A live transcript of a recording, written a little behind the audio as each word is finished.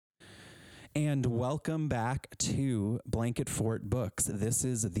And welcome back to Blanket Fort Books. This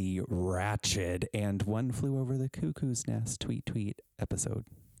is the Ratched and One Flew Over the Cuckoo's Nest tweet episode.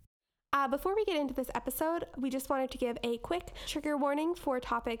 Before we get into this episode, we just wanted to give a quick trigger warning for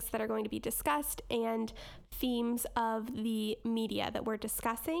topics that are going to be discussed and themes of the media that we're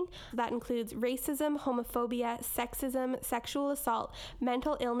discussing. That includes racism, homophobia, sexism, sexual assault,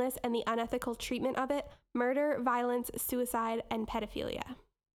 mental illness and the unethical treatment of it, murder, violence, suicide, and pedophilia.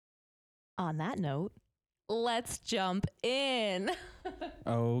 On that note, let's jump in.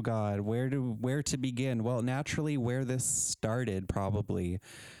 Oh God, where to begin? Well, naturally, where this started probably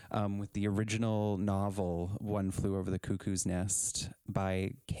with the original novel "One Flew Over the Cuckoo's Nest"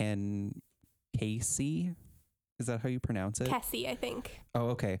 by Ken Kesey. Is that how you pronounce it? Kesey, I think. Oh,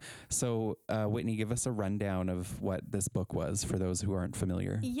 okay. So, Whitney, give us a rundown of what this book was for those who aren't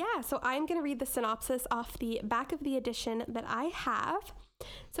familiar. Yeah, so I'm going to read the synopsis off the back of the edition that I have.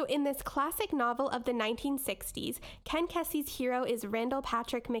 So in this classic novel of the 1960s, Ken Kesey's hero is Randall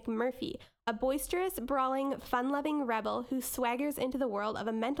Patrick McMurphy, a boisterous, brawling, fun-loving rebel who swaggers into the world of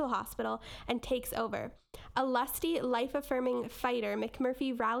a mental hospital and takes over. A lusty, life-affirming fighter,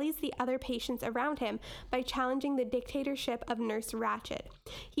 McMurphy rallies the other patients around him by challenging the dictatorship of Nurse Ratched.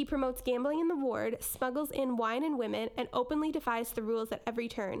 He promotes gambling in the ward, smuggles in wine and women, and openly defies the rules at every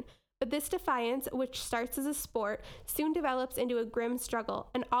turn. But this defiance, which starts as a sport, soon develops into a grim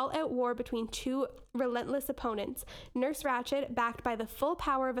struggle, an all-out war between two relentless opponents, Nurse Ratched, backed by the full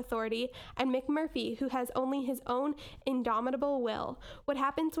power of authority, and McMurphy, who has only his own indomitable will. What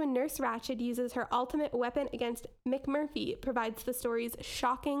happens when Nurse Ratched uses her ultimate weapon against McMurphy provides the story's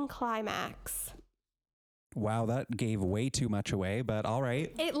shocking climax. Wow, that gave way too much away, but all right.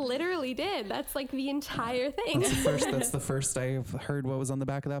 It literally did. That's like the entire thing. That's the first I've heard what was on the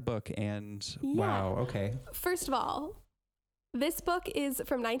back of that book, and wow, okay. First of all, this book is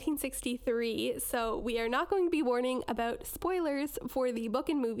from 1963, so we are not going to be warning about spoilers for the book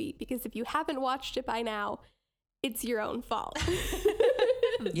and movie, because if you haven't watched it by now, it's your own fault.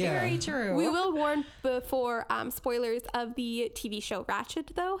 Yeah. Very true. We will warn before spoilers of the TV show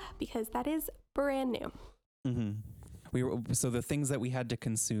Ratched, though, because that is brand new. Mm-hmm. So the things that we had to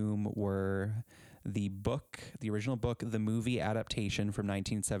consume were the book, the original book, the movie adaptation from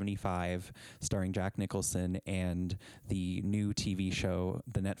 1975 starring Jack Nicholson, and the new TV show,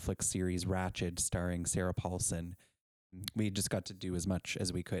 the Netflix series Ratched starring Sarah Paulson. We just got to do as much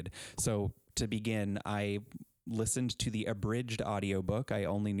as we could. So to begin, I listened to the abridged audiobook. I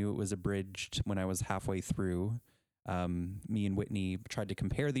only knew it was abridged when I was halfway through. Me and Whitney tried to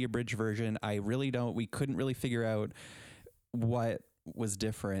compare the abridged version. We couldn't really figure out what was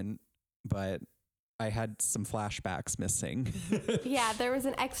different, but I had some flashbacks missing. Yeah, there was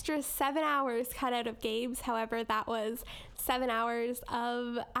an extra 7 hours cut out of Gabe's. However, that was 7 hours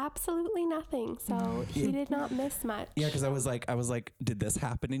of absolutely nothing. So he did not miss much. Yeah, because I was like, did this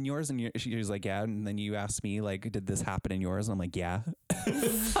happen in yours? And she was like, yeah. And then you asked me, like, did this happen in yours? And I'm like, yeah.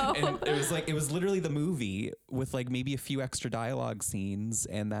 So. And it was literally the movie with like maybe a few extra dialogue scenes,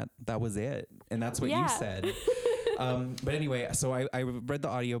 and that was it. And that's what you said. But anyway, so I read the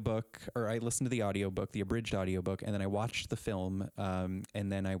audiobook, or I listened to the audiobook, the abridged audiobook, and then I watched the film, and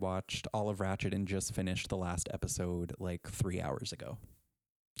then I watched all of Ratched and just finished the last episode like 3 hours ago.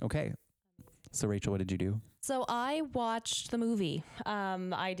 Okay. So Rachel, what did you do? So I watched the movie.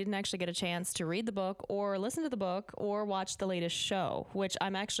 I didn't actually get a chance to read the book or listen to the book or watch the latest show, which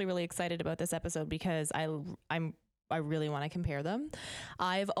I'm actually really excited about this episode because I really want to compare them.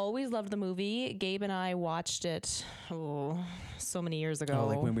 I've always loved the movie. Gabe and I watched it so many years ago. Oh,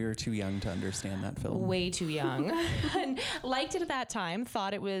 like when we were too young to understand that film. Way too young. And liked it at that time.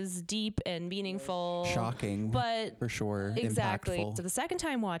 Thought it was deep and meaningful. Shocking, but for sure. Exactly. Impactful. So the second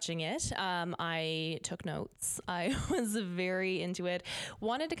time watching it, I took notes. I was very into it.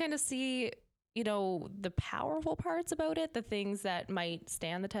 Wanted to kind of see, the powerful parts about it, the things that might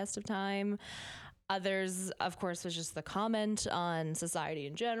stand the test of time. Others, of course, was just the comment on society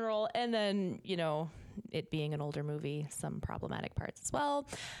in general. And then, it being an older movie, some problematic parts as well.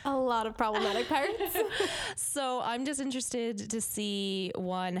 A lot of problematic parts. So I'm just interested to see,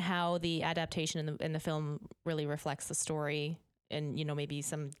 one, how the adaptation in the film really reflects the story and, maybe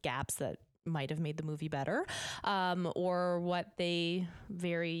some gaps that might have made the movie better, or what they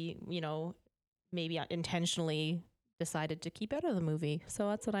very, maybe intentionally decided to keep out of the movie. So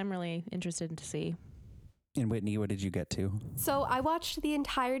that's what I'm really interested in to see. And Whitney, what did you get to? So I watched the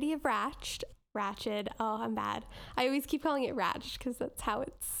entirety of Ratched. Oh, I'm bad. I always keep calling it Ratched because that's how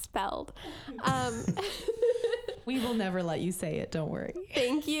it's spelled. We will never let you say it. Don't worry.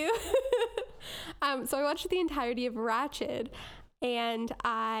 Thank you. So I watched the entirety of Ratched. and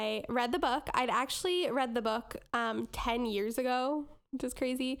I read the book. I'd actually read the book 10 years ago, which is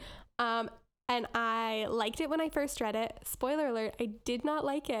crazy. And I liked it when I first read it. Spoiler alert, I did not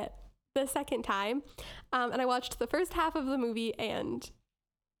like it the second time. And I watched the first half of the movie and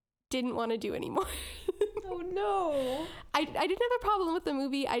didn't want to do anymore. Oh no. I didn't have a problem with the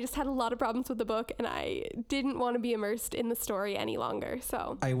movie. I just had a lot of problems with the book, and I didn't want to be immersed in the story any longer.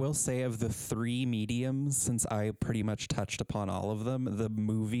 So I will say, of the three mediums, since I pretty much touched upon all of them, the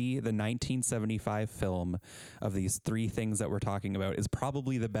movie, the 1975 film of these three things that we're talking about, is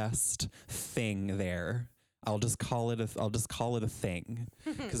probably the best thing there. I'll just call it a thing,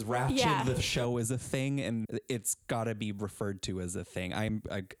 because Ratched the show is a thing, and it's got to be referred to as a thing.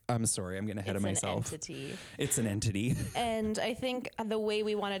 I'm sorry, I'm getting ahead of myself. It's an entity. And I think the way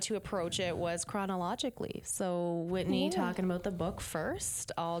we wanted to approach it was chronologically. So Whitney talking about the book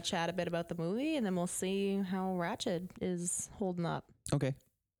first. I'll chat a bit about the movie, and then we'll see how Ratched is holding up.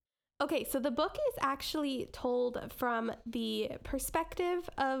 Okay, so the book is actually told from the perspective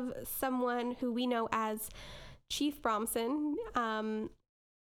of someone who we know as Chief Bromson. I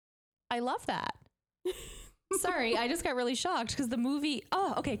love that. Sorry, I just got really shocked because the movie...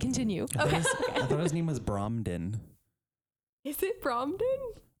 Oh, okay, continue. I thought his name was Bromden. Is it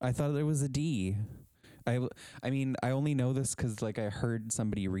Bromden? I thought it was a D. I mean, I only know this because, like, I heard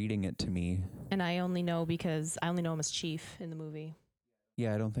somebody reading it to me. And I only know him as Chief in the movie.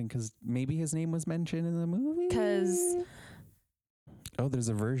 Yeah, I don't think, because maybe his name was mentioned in the movie. There's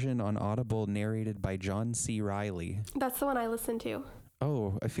a version on Audible narrated by John C. Reilly. That's the one I listened to.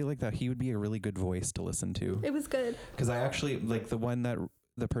 Oh, I feel like that he would be a really good voice to listen to. It was good. Because I actually, like,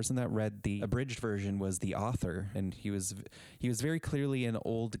 the person that read the abridged version was the author, and he was very clearly an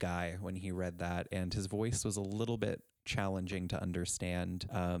old guy when he read that, and his voice was a little bit challenging to understand.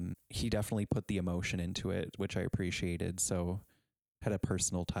 He definitely put the emotion into it, which I appreciated, so had a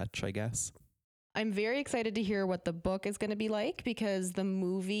personal touch, I guess. I'm very excited to hear what the book is going to be like, because the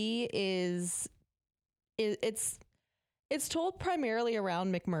movie it's told primarily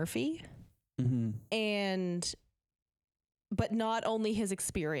around McMurphy, but not only his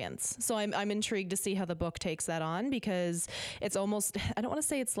experience. So I'm intrigued to see how the book takes that on, because it's almost, I don't want to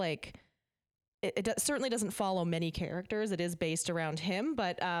say it's like, it certainly doesn't follow many characters. It is based around him,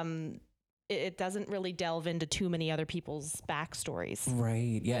 but it doesn't really delve into too many other people's backstories.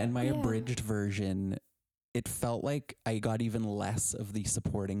 Right. Yeah. In my abridged version, it felt like I got even less of the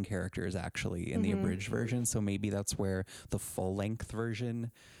supporting characters actually in the abridged version. So maybe that's where the full length version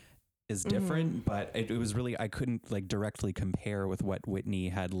is different, but it was really, I couldn't like directly compare with what Whitney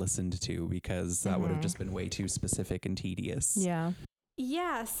had listened to, because that would have just been way too specific and tedious. Yeah.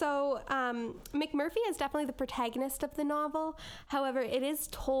 Yeah, so McMurphy is definitely the protagonist of the novel. However, it is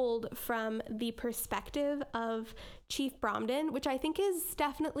told from the perspective of Chief Bromden, which I think is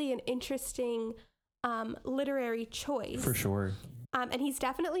definitely an interesting literary choice. For sure. And he's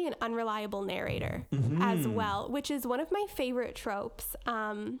definitely an unreliable narrator as well, which is one of my favorite tropes.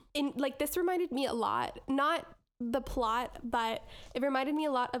 This reminded me a lot, not the plot, but it reminded me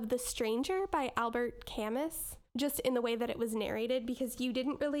a lot of The Stranger by Albert Camus, just in the way that it was narrated, because you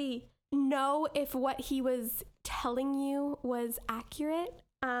didn't really know if what he was telling you was accurate.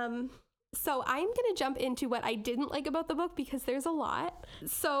 So I'm going to jump into what I didn't like about the book, because there's a lot.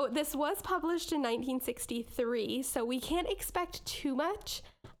 So this was published in 1963, so we can't expect too much,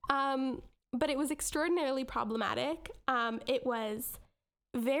 but it was extraordinarily problematic. It was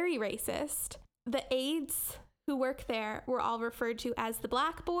very racist. The aides who work there were all referred to as the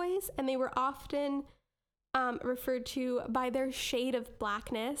Black Boys, and they were often referred to by their shade of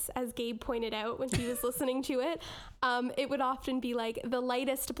blackness, as Gabe pointed out when he was listening to it. It would often be like, the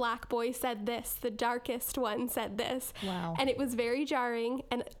lightest black boy said this, the darkest one said this. Wow. And it was very jarring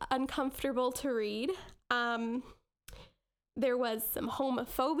and uncomfortable to read. There was some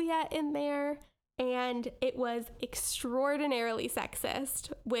homophobia in there, and it was extraordinarily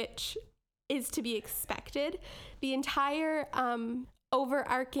sexist, which is to be expected. The entire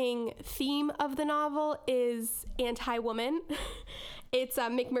overarching theme of the novel is anti-woman. It's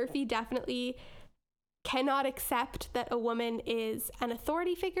McMurphy definitely cannot accept that a woman is an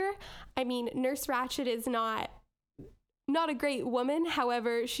authority figure. I mean, Nurse Ratched is not a great woman.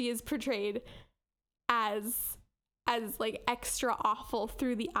 However, she is portrayed as like extra awful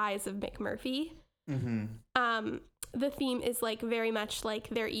through the eyes of McMurphy. The theme is like very much like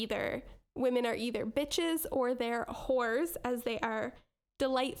women are either bitches or they're whores, as they are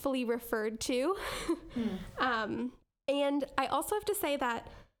delightfully referred to. And I also have to say that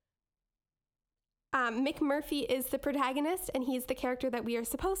McMurphy is the protagonist, and he's the character that we are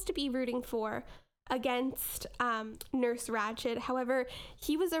supposed to be rooting for. against Nurse Ratched. However,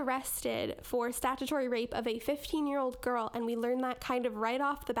 he was arrested for statutory rape of a 15-year-old girl, and we learn that kind of right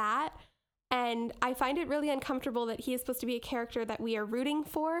off the bat. And I find it really uncomfortable that he is supposed to be a character that we are rooting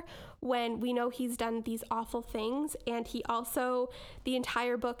for when we know he's done these awful things. And he also, the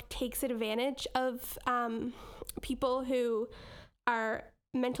entire book takes advantage of people who are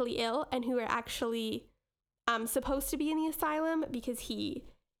mentally ill and who are actually supposed to be in the asylum, because he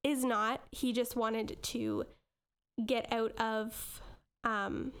is not. He just wanted to get out of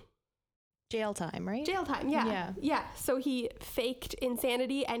Jail time, right? jail time. Yeah. So he faked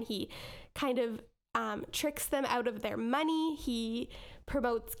insanity, and he kind of tricks them out of their money. He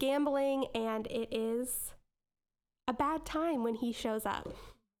promotes gambling, and it is a bad time when he shows up.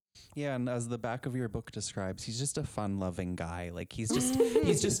 Yeah, and as the back of your book describes, he's just a fun-loving guy. Like he's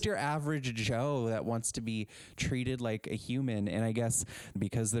just your average Joe that wants to be treated like a human. And I guess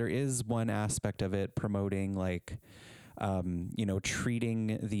because there is one aspect of it promoting like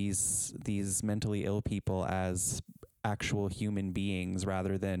treating these mentally ill people as actual human beings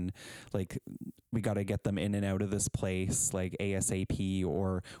rather than like we got to get them in and out of this place like ASAP,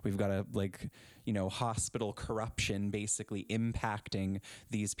 or we've got to hospital corruption basically impacting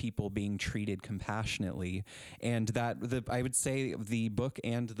these people being treated compassionately. And that I would say the book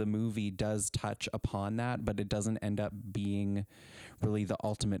and the movie does touch upon that, but it doesn't end up being really the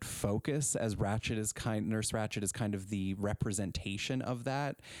ultimate focus, as Nurse Ratched is kind of the representation of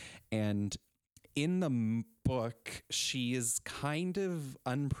that. And in the book, she is kind of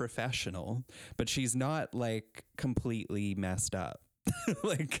unprofessional, but she's not like completely messed up.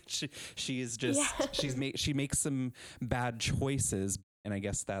 Like she is just, she makes some bad choices. And I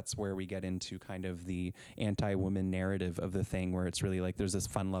guess that's where we get into kind of the anti-woman narrative of the thing, where it's really like there's this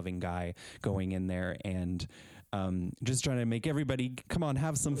fun-loving guy going in there and just trying to make everybody come on,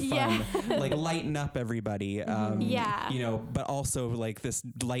 have some fun, like lighten up everybody. But also like this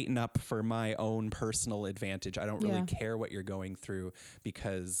lighten up for my own personal advantage. I don't really care what you're going through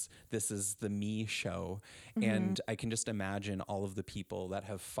because this is the me show. And I can just imagine all of the people that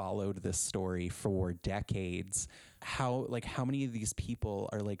have followed this story for decades, how many of these people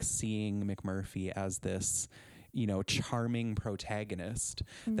are like seeing McMurphy as this charming protagonist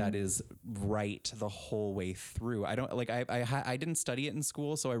that is right the whole way through. I don't I didn't study it in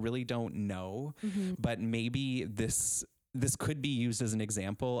school, so I really don't know, but maybe this could be used as an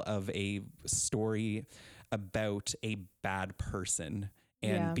example of a story about a bad person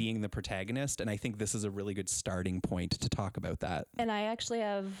and being the protagonist. And I think this is a really good starting point to talk about that. And I actually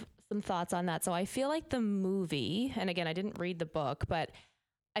have some thoughts on that. So I feel like the movie, and again, I didn't read the book, but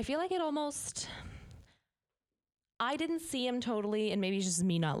I feel like it almost, I didn't see him totally, and maybe it's just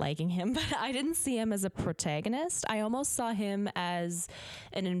me not liking him, but I didn't see him as a protagonist. I almost saw him as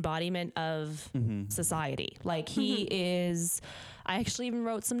an embodiment of society. Like he is, I actually even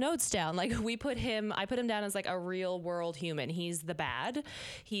wrote some notes down. Like I put him down as like a real world human. He's the bad,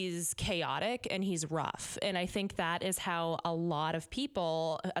 he's chaotic, and he's rough. And I think that is how a lot of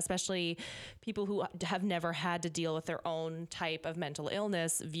people, especially people who have never had to deal with their own type of mental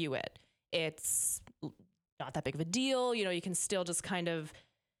illness, view it. It's not that big of a deal. You can still just kind of,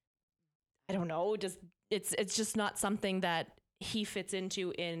 I don't know, just it's just not something that he fits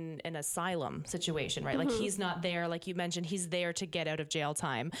into in an asylum situation, right? Like he's not there, like you mentioned, he's there to get out of jail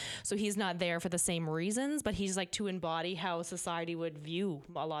time. So he's not there for the same reasons, but he's like to embody how society would view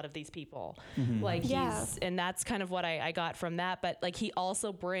a lot of these people. Like and that's kind of what I got from that. But like he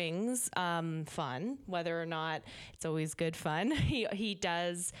also brings fun, whether or not it's always good fun. He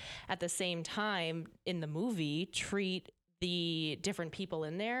does at the same time in the movie treat the different people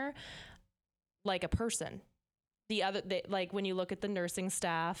in there like a person. Like when you look at the nursing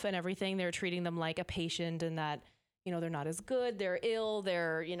staff and everything, they're treating them like a patient, and that, they're not as good, they're ill,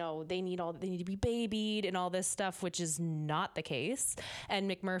 they need to be babied and all this stuff, which is not the case.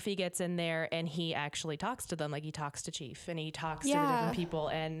 And McMurphy gets in there and he actually talks to them. Like he talks to Chief and he talks to the different people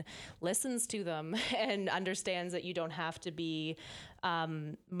and listens to them and understands that you don't have to be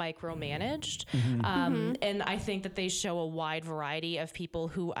micromanaged. And I think that they show a wide variety of people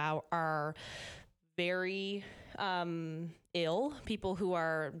who are very ill, people who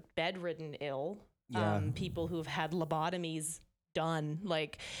are bedridden ill, people who have had lobotomies done,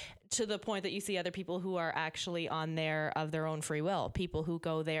 like to the point that you see other people who are actually on there of their own free will, people who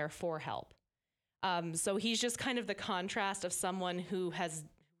go there for help. So he's just kind of the contrast of someone who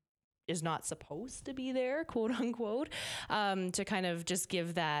is not supposed to be there, quote unquote, to kind of just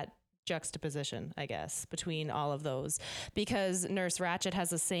give that juxtaposition, I guess, between all of those, because Nurse Ratched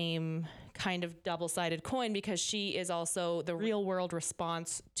has the same kind of double-sided coin, because she is also the real world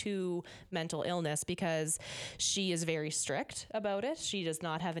response to mental illness, because she is very strict about it. She does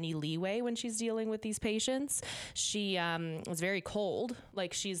not have any leeway when she's dealing with these patients. She is very cold.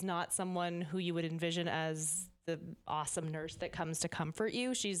 Like, she's not someone who you would envision as the awesome nurse that comes to comfort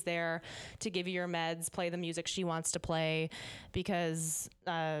you. She's there to give you your meds, play the music she wants to play, because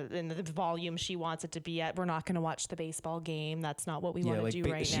in the volume she wants it to be at. We're not going to watch the baseball game. That's not what we want to do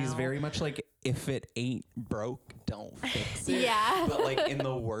right now. She's very much like, if it ain't broke, don't fix it. Yeah. But like in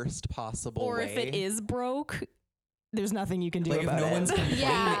the worst possible or way. if it is broke, there's nothing you can do like about if no it. one's complaining,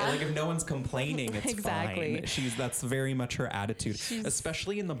 Yeah. like if no one's complaining, it's Exactly. fine. That's very much her attitude,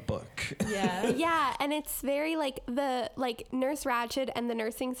 especially in the book. Yeah. Yeah, and it's very like Nurse Ratched and the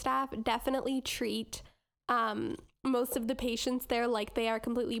nursing staff definitely treat most of the patients there like they are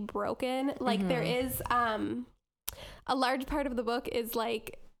completely broken. Like there is a large part of the book is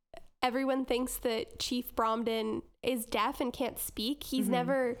like everyone thinks that Chief Bromden is deaf and can't speak. He's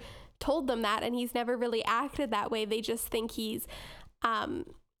never told them that, and he's never really acted that way. They just think he's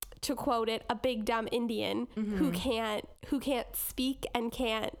to quote it, a big dumb Indian who can't speak and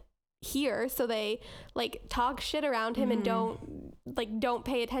can't hear, so they like talk shit around him and don't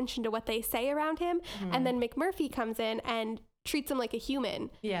pay attention to what they say around him. And then McMurphy comes in and treats him like a human,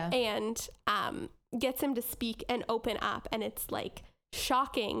 and gets him to speak and open up, and it's like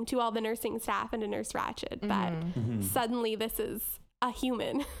shocking to all the nursing staff and to Nurse Ratched that suddenly this is a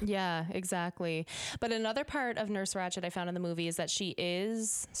human. Yeah, exactly. But another part of Nurse Ratched I found in the movie is that she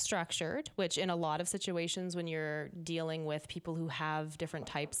is structured, which in a lot of situations when you're dealing with people who have different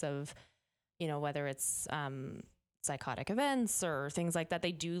types of, you know, whether it's psychotic events or things like that,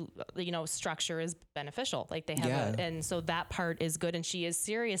 they do, you know, structure is beneficial. Like they have and so that part is good, and she is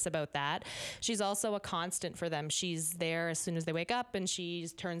serious about that. She's also a constant for them. She's there as soon as they wake up, and she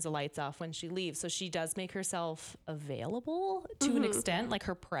turns the lights off when she leaves. So she does make herself available to an extent. Like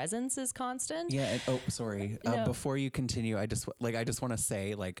her presence is constant. Yeah. Sorry. No. Before you continue, I just want to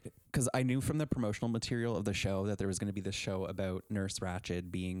say, like, because I knew from the promotional material of the show that there was going to be this show about Nurse Ratched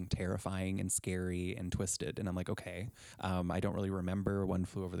being terrifying and scary and twisted, and I'm like, okay. I don't really remember One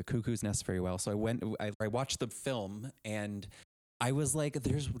Flew Over the Cuckoo's Nest very well. So I watched the film, and I was like,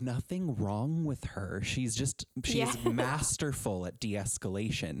 there's nothing wrong with her. She's masterful at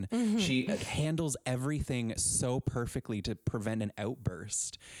de-escalation. She handles everything so perfectly to prevent an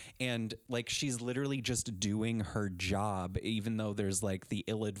outburst. And like, she's literally just doing her job, even though there's like the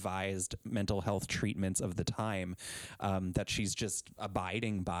ill-advised mental health treatments of the time that she's just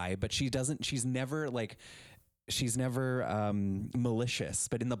abiding by. But she's never malicious,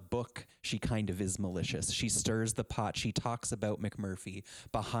 but in the book, she kind of is malicious. She stirs the pot. She talks about McMurphy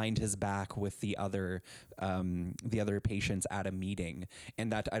behind his back with the other patients at a meeting.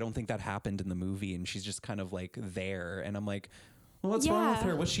 And that, I don't think that happened in the movie. And she's just kind of like there. And I'm like, well, what's wrong with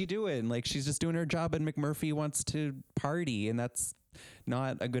her? What's she doing? Like, she's just doing her job, and McMurphy wants to party, and that's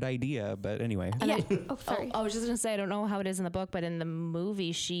not a good idea. But anyway. Yeah. Sorry. I was just going to say, I don't know how it is in the book, but in the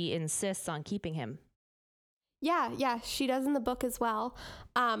movie, she insists on keeping him. Yeah, she does in the book as well.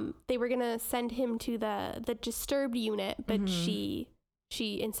 They were gonna send him to the disturbed unit, but she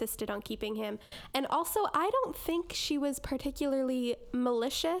insisted on keeping him. And also, I don't think she was particularly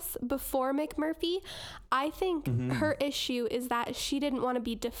malicious before McMurphy. I think her issue is that she didn't want to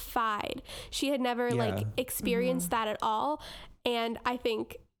be defied. She had never like experienced that at all, and I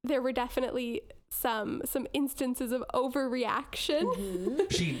think there were definitely some instances of overreaction.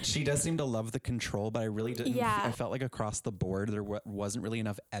 She does seem to love the control, but I really didn't. I felt like across the board there wasn't really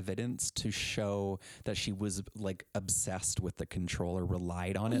enough evidence to show that she was like obsessed with the control or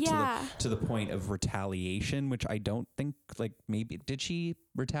relied on it to the point of retaliation, which I don't think, like, maybe did she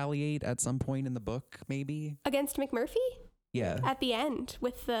retaliate at some point in the book, maybe Against McMurphy? Yeah. At the end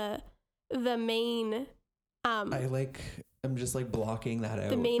with the main I'm just like blocking that out.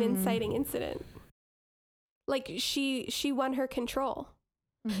 The main inciting incident. Like she won her control.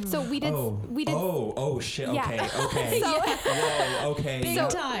 So we did. Oh shit. Okay. Yeah. Okay. So, whoa. Okay. Big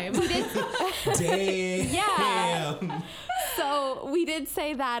time. We did. Damn. Yeah. So we did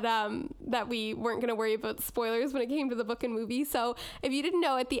say that that we weren't going to worry about spoilers when it came to the book and movie. So if you didn't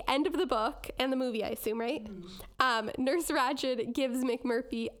know, at the end of the book and the movie, I assume, right? Nurse Ratched gives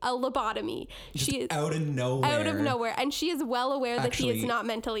McMurphy a lobotomy. Just she is out of nowhere. out of nowhere. And she is well aware that he is Actually, not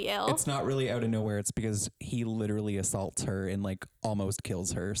mentally ill. It's not really out of nowhere. It's because he literally assaults her and like almost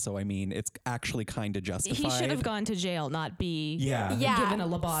kills her. So I mean, it's actually kind of justified. He should have gone to jail, not be Yeah. given a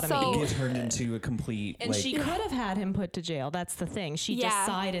lobotomy. So- Get turned into a complete. and like, she could have had him put to jail. That's the thing. She Yeah.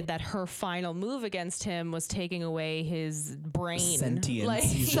 decided that her final move against him was taking away his brain. sentience. Like,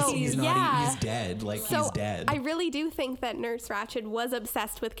 He's just, So, he's not. yeah. He's dead. Like So he's dead. I really do think that Nurse Ratched was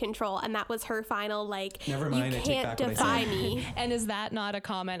obsessed with control, and that was her final, like, Never mind, I you take can't back what I defy said." me. And is that not a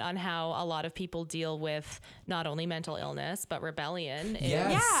comment on how a lot of people deal with not only mental illness but rebellion? Yes. Yeah,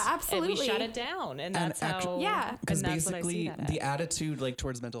 And absolutely. we shut it down, and that's how. Yeah. Because and that's what I see basically, that the as. attitude like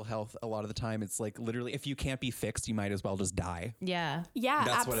towards mental health, a lot of the time, it's like literally, if you can't be fixed, you might as well just die. Yeah. Yeah,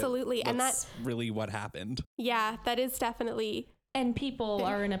 That's what it- absolutely. And that's really what happened. that is definitely, And people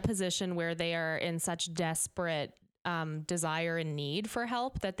are in a position where they are in such desperate desire and need for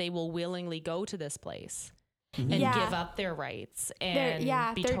help that they will willingly go to this place and Yeah. give up their rights They're- and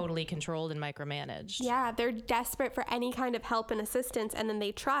yeah, be they're- totally controlled and micromanaged. they're desperate for any kind of help and assistance, and then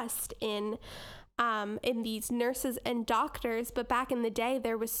they trust in these nurses and doctors. But back in the day,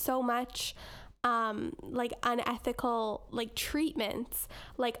 there was so much like unethical like treatments,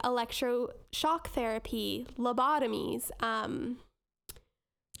 like electroshock therapy, lobotomies. And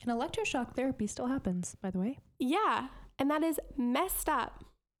electroshock therapy still happens, by the way. Yeah, and that is messed up.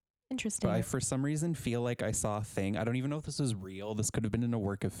 Interesting. But I, for some reason, feel like I saw a thing. I don't even know if this was real. This could have been in a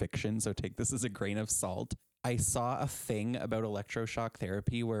work of fiction, so take this as a grain of salt. I saw a thing about electroshock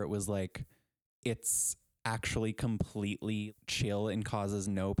therapy where it was like, it's actually completely chill and causes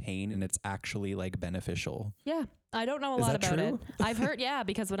no pain, and it's actually like beneficial. Yeah, I don't know a Is lot that about true? it. I've heard, yeah,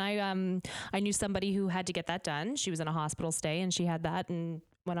 because when I knew somebody who had to get that done. She was in a hospital stay, and she had that and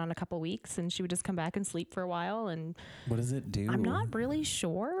went on a couple weeks, and she would just come back and sleep for a while. And What does it do? I'm not really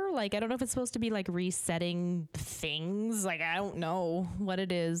sure. Like, I don't know if it's supposed to be like resetting things. Like, I don't know what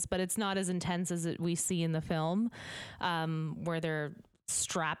it is, but it's not as intense as we see in the film, where they're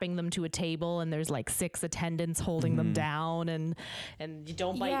strapping them to a table and there's like 6 attendants holding them down, and you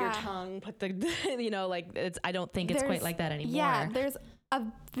don't bite your Yeah. tongue, put the like, it's, I don't think it's quite There's- like that anymore. Yeah, there's a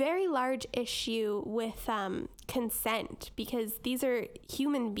very large issue with consent, because these are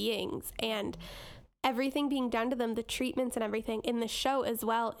human beings, and everything being done to them, the treatments and everything in the show as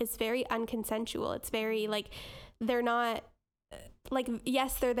well, is very unconsensual. It's very like, they're not like,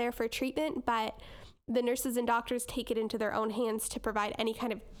 yes, they're there for treatment, but the nurses and doctors take it into their own hands to provide any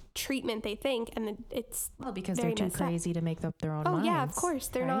kind of treatment they think, and then it's Well, because very they're too messed up. crazy to make up their own Oh minds. yeah, of course.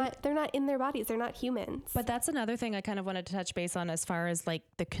 They're right? not in their bodies. They're not humans. But that's another thing I kind of wanted to touch base on as far as like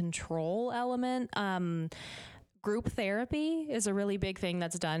the control element. Group therapy is a really big thing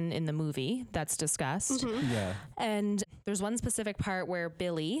that's done in the movie that's discussed. Yeah. And there's one specific part where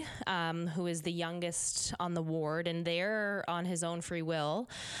Billy, who is the youngest on the ward, and they're on his own free will,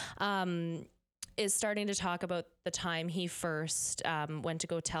 is starting to talk about the time he first went to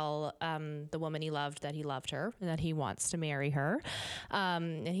go tell the woman he loved that he loved her and that he wants to marry her.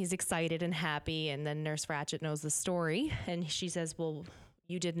 And he's excited and happy. And then Nurse Ratched knows the story. And she says, well,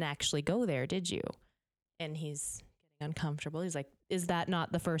 you didn't actually go there, did you? And he's getting uncomfortable. He's like, is that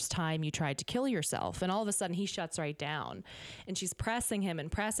not the first time you tried to kill yourself? And all of a sudden he shuts right down, and she's pressing him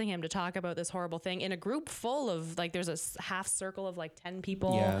to talk about this horrible thing in a group full of like, there's a half circle of like 10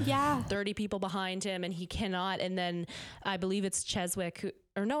 people, yeah. 30 people behind him, and he cannot. And then I believe it's Cheswick it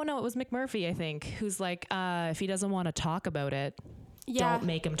was McMurphy, I think, who's like, if he doesn't want to talk about it, Yeah. don't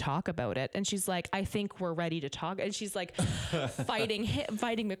make him talk about it. And she's like, I think we're ready to talk. And she's like fighting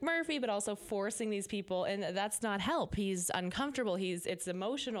McMurphy, but also forcing these people. And that's not help. He's uncomfortable. It's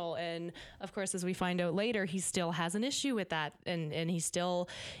emotional. And of course, as we find out later, he still has an issue with that. And he still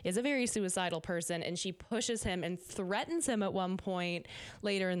is a very suicidal person. And she pushes him and threatens him at one point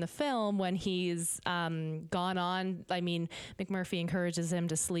later in the film when he's gone on. I mean, McMurphy encourages him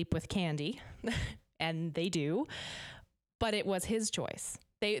to sleep with Candy, and they do. But it was his choice.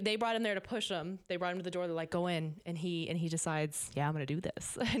 They brought him there to push him. They brought him to the door. They're like, go in. And he decides, yeah, I'm going to do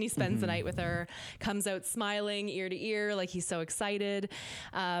this. And he spends the night with her, comes out smiling ear to ear, like he's so excited.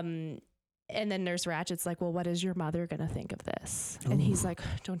 And then Nurse Ratched's like, well, what is your mother going to think of this? And he's like,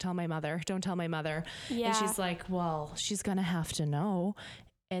 don't tell my mother. Don't tell my mother. Yeah. And she's like, well, she's going to have to know.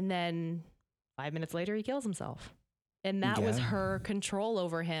 And then 5 minutes later, he kills himself. And that was Yeah. her control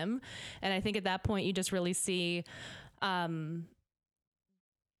over him. And I think at that point, you just really see...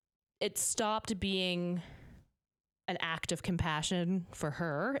 it stopped being an act of compassion for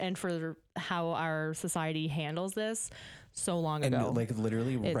her and for how our society handles this so long ago. And like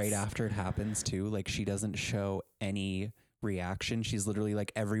literally right after it happens too, like she doesn't show any reaction. She's literally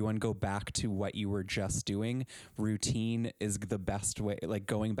like, everyone go back to what you were just doing. Routine is the best way. Like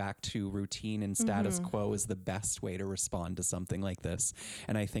going back to routine and status quo is the best way to respond to something like this.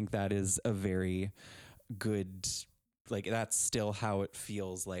 And I think that is a very good, like that's still how it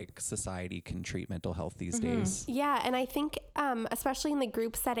feels like society can treat mental health these days. Yeah. And I think, especially in the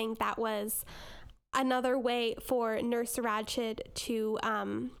group setting, that was another way for Nurse Ratched to,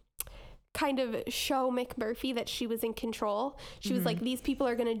 kind of show McMurphy that she was in control. She was like, these people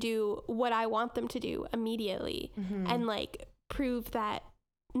are going to do what I want them to do immediately, and like prove that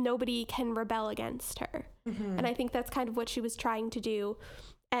nobody can rebel against her. And I think that's kind of what she was trying to do.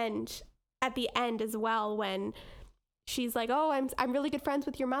 And at the end as well, when she's like, oh, I'm really good friends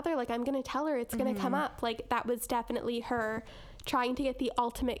with your mother, like I'm going to tell her it's going to come up. Like that was definitely her trying to get the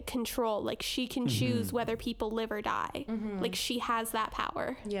ultimate control. Like she can choose whether people live or die. Like she has that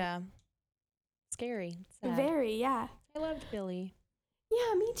power. Yeah. Scary. Sad. Very, yeah. I loved Billy.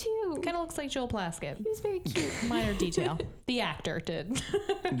 Yeah, me too. Kind of looks like Joel Plaskett. He was very cute. Minor detail. The actor did.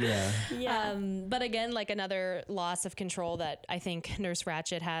 Yeah. But again, like another loss of control that I think Nurse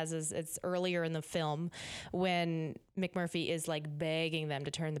Ratched has is it's earlier in the film when McMurphy is like begging them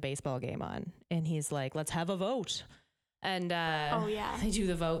to turn the baseball game on. And he's like, let's have a vote. And oh, yeah. They do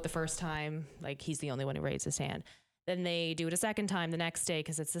the vote the first time. Like he's the only one who raised his hand. Then they do it a second time the next day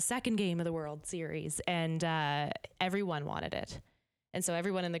because it's the second game of the World Series. And everyone wanted it. And so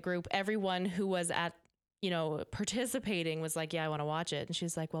everyone in the group, everyone who was at, participating was like, yeah, I want to watch it. And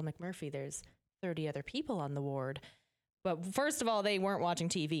she's like, well, McMurphy, there's 30 other people on the ward. But first of all, they weren't watching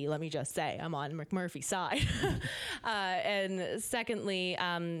TV. Let me just say, I'm on McMurphy's side. And secondly,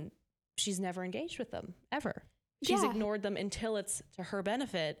 she's never engaged with them, ever. She's ignored them until it's to her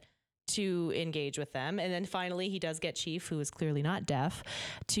benefit to engage with them. And then finally he does get Chief, who is clearly not deaf,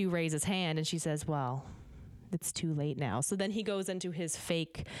 to raise his hand. And she says, well, it's too late now. So then he goes into his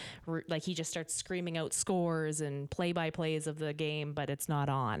fake, like he just starts screaming out scores and play-by-plays of the game, but it's not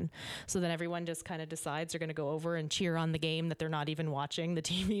on. So then everyone just kind of decides they're going to go over and cheer on the game that they're not even watching. The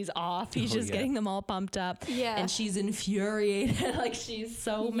TV's off. He's just getting them all pumped up. Yeah. And she's infuriated. Like she's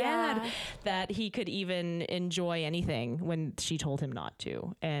so mad that he could even enjoy anything when she told him not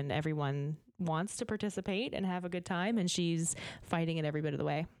to. And everyone wants to participate and have a good time. And she's fighting it every bit of the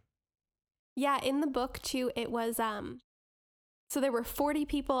way. Yeah, in the book too, it was so there were 40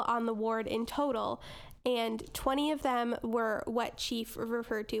 people on the ward in total, and 20 of them were what Chief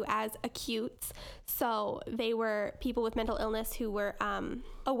referred to as acutes. So they were people with mental illness who were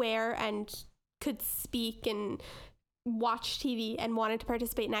aware and could speak and watch TV and wanted to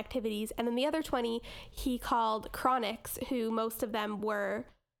participate in activities. And then the other 20 he called chronics, who most of them were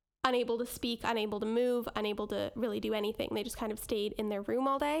unable to speak, unable to move, unable to really do anything. They just kind of stayed in their room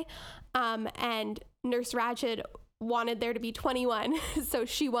all day. And Nurse Ratched wanted there to be 21, so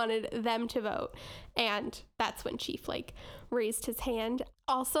she wanted them to vote. And that's when Chief raised his hand.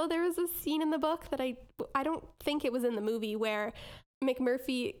 Also, there was a scene in the book that I don't think it was in the movie, where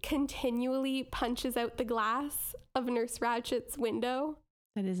McMurphy continually punches out the glass of Nurse Ratched's window.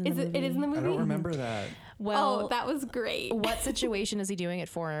 It is in the movie. It is in the movie? I don't remember that. Well, that was great. What situation is he doing it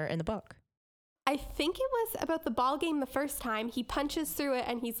for in the book? I think it was about the ball game the first time. He punches through it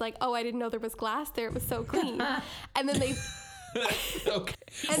and he's like, oh, I didn't know there was glass there. It was so clean. And then they... Okay.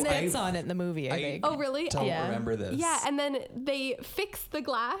 And then it's on it in the movie, I think. Oh, really? Don't remember this. Yeah, and then they fix the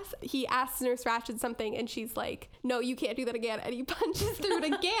glass. He asks Nurse Ratched something, and she's like, no, you can't do that again. And he punches through it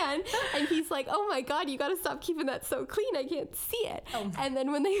again, and he's like, oh my God, you got to stop keeping that so clean. I can't see it. Oh. And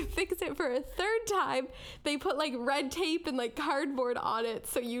then when they fix it for a third time, they put red tape and cardboard on it,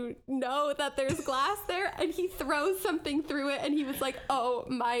 so you know that there's glass there, and he throws something through it, and he was like, oh,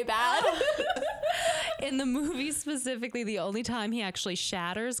 my bad. In the movie specifically, the only time he actually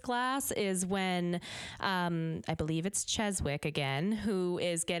shatters glass is when I believe it's Cheswick again, who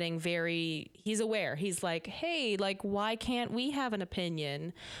is getting he's aware. He's like, hey, why can't we have an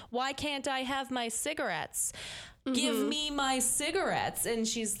opinion? Why can't I have my cigarettes? Give me my cigarettes. And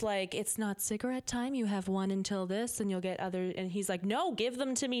she's like, it's not cigarette time. You have one until this and you'll get other. And he's like, no, give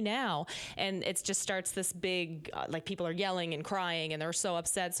them to me now. And it just starts this big, people are yelling and crying and they're so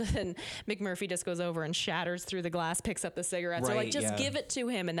upset. So then McMurphy just goes over and shatters through the glass, picks up the cigarettes. Right, They're like, give it to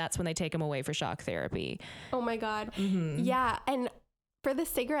him. And that's when they take him away for shock therapy. Oh my God. Yeah. And for the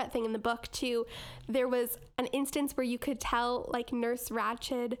cigarette thing in the book too, there was an instance where you could tell Nurse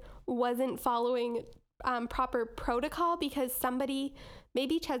Ratched wasn't following proper protocol, because somebody,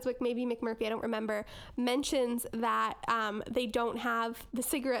 maybe Cheswick, maybe McMurphy, I don't remember, mentions that they don't have the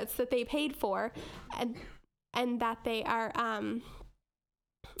cigarettes that they paid for, and that they are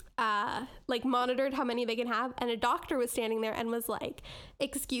like monitored how many they can have. And a doctor was standing there and was like,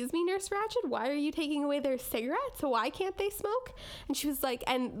 "Excuse me, Nurse Ratched, why are you taking away their cigarettes? Why can't they smoke?" And she was like,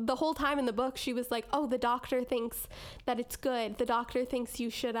 and the whole time in the book she was like, "Oh, the doctor thinks that it's good. The doctor thinks you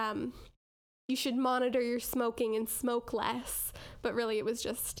should monitor your smoking and smoke less." But really it was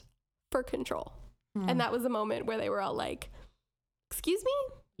just for control. And that was a moment where they were all like, "Excuse me?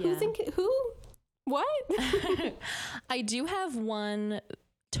 Yeah. Who? What?" I do have one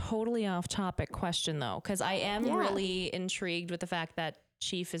totally off topic question though, because I am really intrigued with the fact that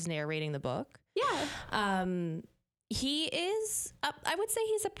Chief is narrating the book. Yeah. He is, I would say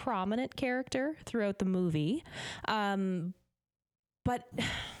he's a prominent character throughout the movie. But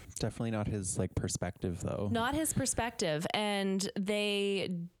definitely not his like perspective though. Not his perspective. And they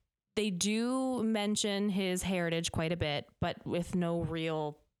do mention his heritage quite a bit, but with no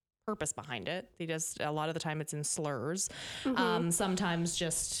real purpose behind it. They just, a lot of the time it's in slurs. Sometimes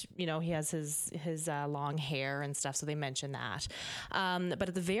just, you know, he has his long hair and stuff, so they mention that. But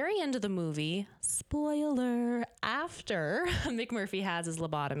at the very end of the movie, spoiler, after McMurphy has his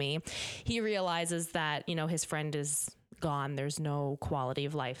lobotomy, he realizes that, you know, his friend is gone. There's no quality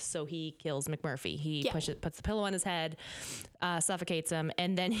of life. So he kills McMurphy. He puts the pillow on his head, suffocates him.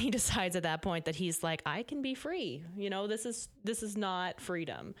 And then he decides at that point that he's like, I can be free. You know, this is not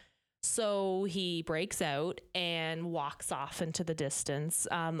freedom. So he breaks out and walks off into the distance.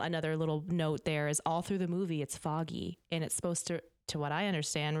 Another little note there is all through the movie, it's foggy, and it's supposed to what I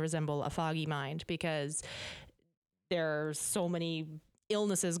understand, resemble a foggy mind, because there's so many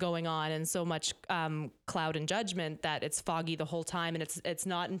illnesses going on and so much cloud and judgment that it's foggy the whole time. And it's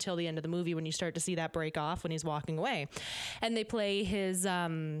not until the end of the movie when you start to see that break off, when he's walking away. And they play his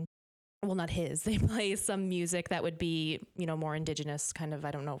they play some music that would be, you know, more indigenous kind of, I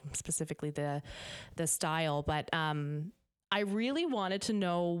don't know specifically the style, but I really wanted to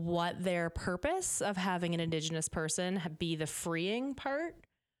know what their purpose of having an indigenous person be the freeing part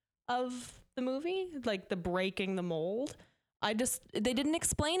of the movie, like the breaking the mold. They didn't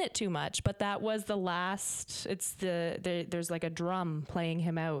explain it too much, but that was the last. It's there's like a drum playing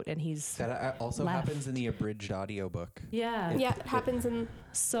him out, and he's that also left. Happens in the abridged audiobook. Yeah, it happens in.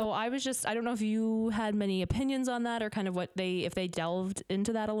 So I don't know if you had many opinions on that, or kind of if they delved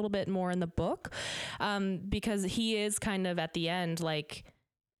into that a little bit more in the book, because he is kind of at the end like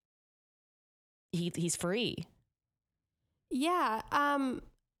he's free. Yeah,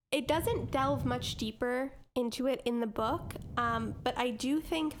 it doesn't delve much deeper into it in the book, but I do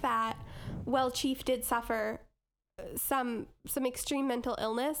think that while Chief did suffer some extreme mental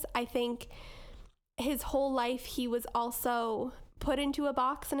illness, I think his whole life he was also put into a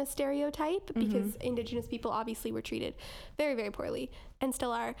box and a stereotype, because Indigenous people obviously were treated very, very poorly and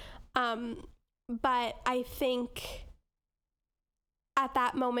still are. But I think at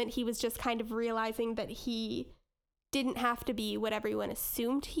that moment he was just kind of realizing that he didn't have to be what everyone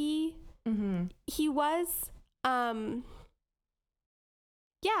assumed he was. I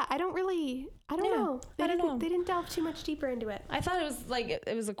don't know. They didn't delve too much deeper into it. I thought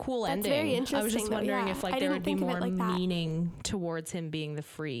it was a cool That's ending. Very interesting. I was just wondering if there would be more like meaning towards him being the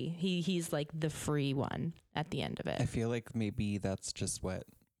free. He's like the free one at the end of it. I feel like maybe that's just what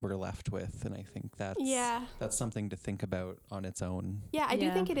we're left with, and I think that's something to think about on its own. Yeah, I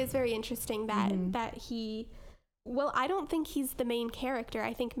do think it is very interesting that he. Well, I don't think he's the main character.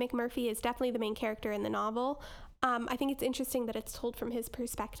 I think McMurphy is definitely the main character in the novel. I think it's interesting that it's told from his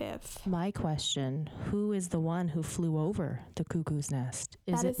perspective. My question, who is the one who flew over the cuckoo's nest?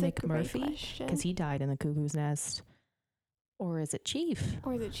 Is it McMurphy? Because he died in the cuckoo's nest. Or is it Chief?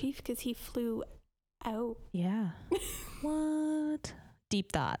 Or is it Chief because he flew out? Yeah. What?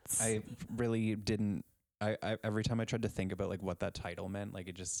 Deep thoughts. I really didn't. I every time I tried to think about like what that title meant, like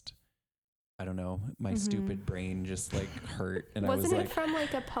it just... I don't know. My stupid brain just like hurt, and wasn't I was it from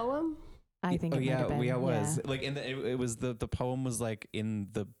like a poem? I think. It it was like it was the poem was like in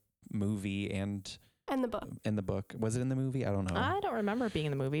the movie and the book. In the book, was it in the movie? I don't know. I don't remember it being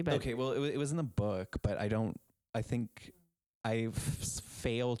in the movie, but okay. Well, it was in the book, but I think I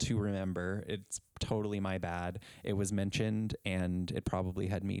fail to remember. It's totally my bad. It was mentioned, and it probably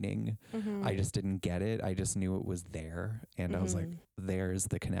had meaning. I just didn't get it. I just knew it was there, and I was like, "There's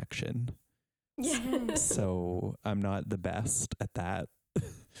the connection." Yeah. So I'm not the best at that.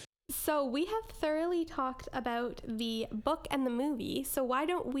 So we have thoroughly talked about the book and the movie. So why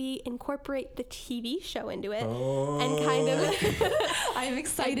don't we incorporate the TV show into it and kind of I'm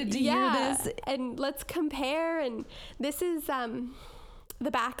excited to hear this. And let's compare. And this is the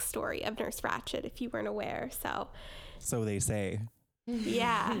backstory of Nurse Ratched, if you weren't aware. So they say.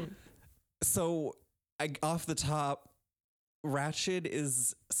 Yeah. So off the top, Ratched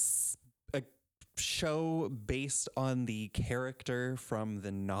is a show based on the character from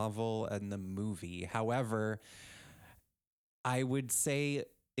the novel and the movie. However, I would say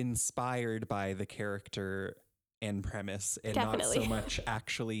inspired by the character and premise, and Definitely. not so much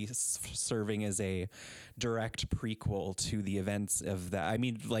actually serving as a direct prequel to the events of that. I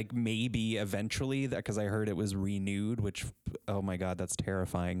mean, like maybe eventually, because I heard it was renewed, which, oh my God, that's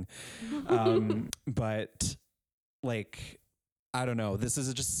terrifying. But like, I don't know. This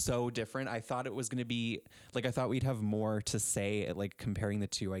is just so different. I thought it was going to be like, I thought we'd have more to say, like comparing the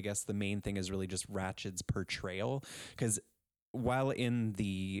two. I guess the main thing is really just Ratched's portrayal, because while in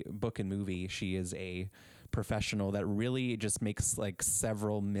the book and movie, she is a professional that really just makes like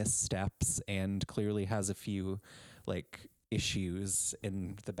several missteps and clearly has a few like issues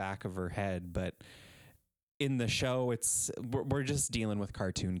in the back of her head. But in the show, we're just dealing with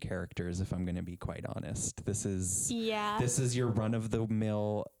cartoon characters, if I'm going to be quite honest. This is your run of the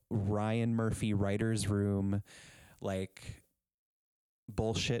mill Ryan Murphy writer's room, like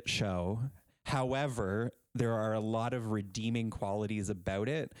bullshit show. However, there are a lot of redeeming qualities about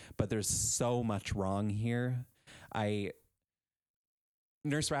it, but there's so much wrong here. Nurse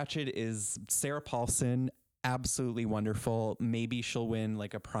Ratched is Sarah Paulson, absolutely wonderful. Maybe she'll win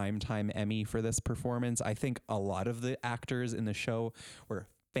like a primetime Emmy for this performance. I think a lot of the actors in the show were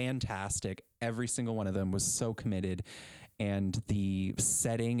fantastic. Every single one of them was so committed. And the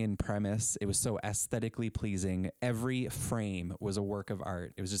setting and premise, it was so aesthetically pleasing. Every frame was a work of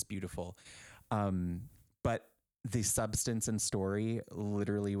art. It was just beautiful. But the substance and story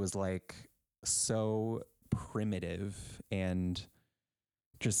literally was like so primitive and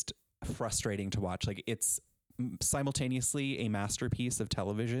just frustrating to watch. Like, it's simultaneously a masterpiece of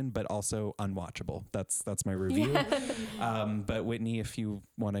television, but also unwatchable. That's my review. But Whitney, if you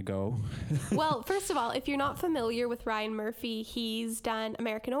want to go. Well, first of all, if you're not familiar with Ryan Murphy, he's done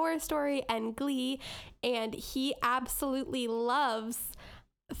American Horror Story and Glee, and he absolutely loves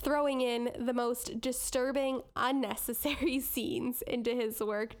throwing in the most disturbing, unnecessary scenes into his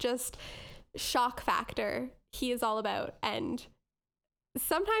work. Just shock factor he is all about. And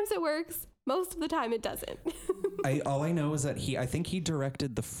sometimes it works. Most of the time it doesn't. All I know is that I think he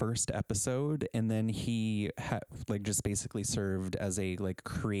directed the first episode, and then he just basically served as a like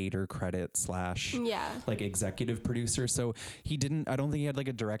creator credit / like executive producer. So I don't think he had like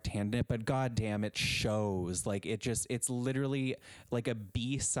a direct hand in it, but goddamn, it shows. Like it's literally like a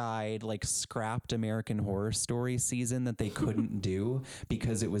B-side, like scrapped American Horror Story season that they couldn't do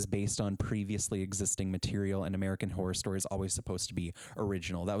because it was based on previously existing material, and American Horror Story is always supposed to be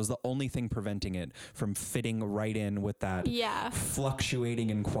original. That was the only thing preventing it from fitting right in with that fluctuating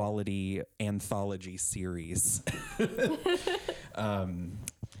in quality anthology series.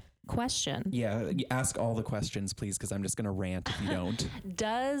 Question. Yeah, ask all the questions, please, because I'm just going to rant if you don't.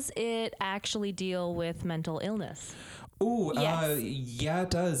 Does it actually deal with mental illness? Oh, yes. Yeah,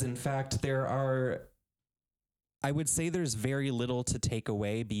 it does. In fact, I would say there's very little to take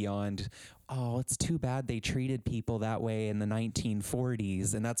away beyond, it's too bad they treated people that way in the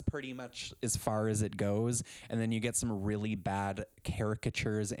 1940s. And that's pretty much as far as it goes. And then you get some really bad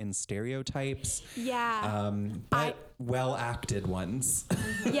caricatures and stereotypes. Yeah. But well-acted ones.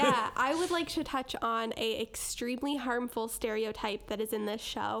 Yeah, I would like to touch on a extremely harmful stereotype that is in this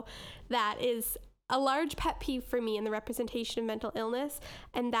show that is a large pet peeve for me in the representation of mental illness,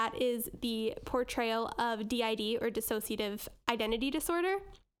 and that is the portrayal of DID, or dissociative identity disorder.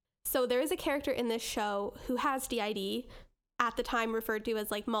 So there is a character in this show who has DID, at the time referred to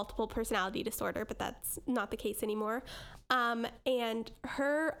as like multiple personality disorder, but that's not the case anymore. And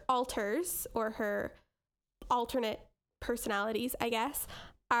her alters, or her alternate personalities, I guess,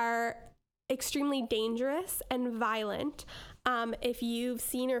 are extremely dangerous and violent. If you've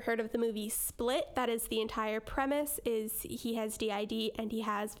seen or heard of the movie Split, that is the entire premise, is he has DID and he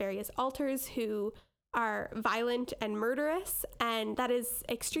has various alters who are violent and murderous, and that is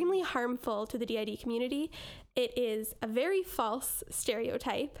extremely harmful to the DID community. It is a very false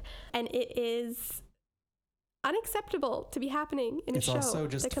stereotype, and it is unacceptable to be happening in a It's show also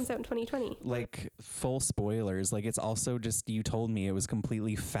just that comes out in 2020. Like, full spoilers, like, it's also just, you told me it was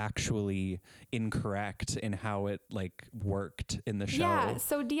completely factually incorrect in how it like worked in the show. Yeah,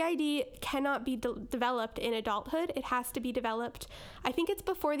 so DID cannot be developed in adulthood. It has to be developed, I think it's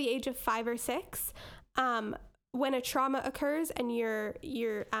before the age of 5 or 6, when a trauma occurs and your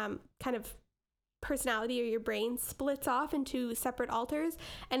kind of personality or your brain splits off into separate alters.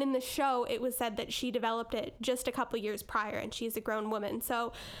 And in the show, it was said that she developed it just a couple years prior, and she's a grown woman.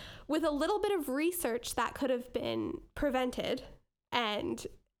 So with a little bit of research, that could have been prevented. And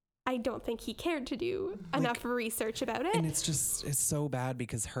I don't think he cared to do enough research about it. And it's so bad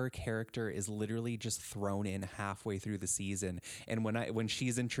because her character is literally just thrown in halfway through the season. And when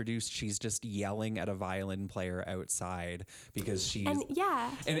she's introduced, she's just yelling at a violin player outside because she's... And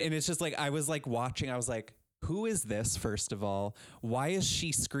it's just like, I was like watching, I was like, who is this, first of all? Why is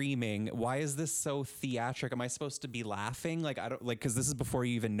she screaming? Why is this so theatric? Am I supposed to be laughing? Like, I don't like, because this is before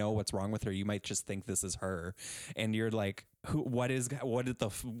you even know what's wrong with her. You might just think this is her. And you're like, what is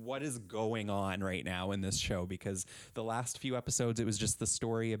going on right now in this show? Because the last few episodes, it was just the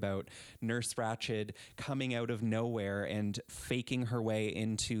story about Nurse Ratched coming out of nowhere and faking her way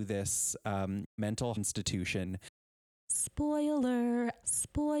into this mental institution. Spoiler.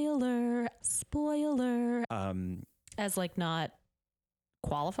 As like not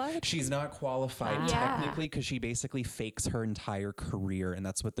qualified? She's not qualified technically because she basically fakes her entire career, and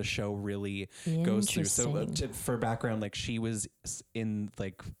that's what the show really goes through. So for background, like, she was in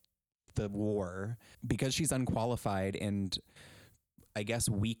like the war because she's unqualified and I guess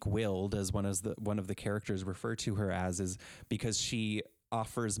weak-willed, as one of the characters refer to her as, is because she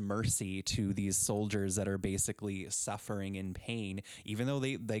offers mercy to these soldiers that are basically suffering in pain, even though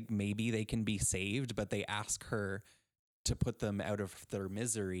maybe they can be saved, but they ask her to put them out of their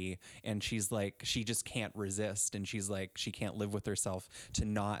misery, and she's like, she just can't resist, and she's like, she can't live with herself to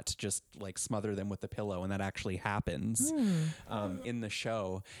not just like smother them with a pillow, and that actually happens in the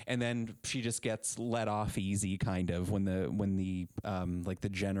show. And then she just gets let off easy, kind of, when the like the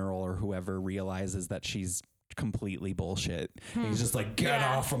general or whoever realizes that she's completely bullshit. And he's just like, get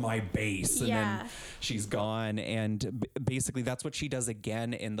off of my base. And then she's gone. And basically that's what she does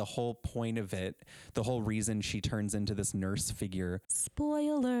again. And the whole point of it, the whole reason she turns into this nurse figure,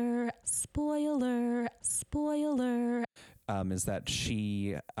 spoiler, is that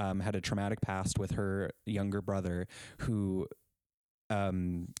she had a traumatic past with her younger brother who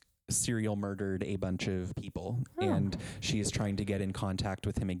serial murdered a bunch of people, and she is trying to get in contact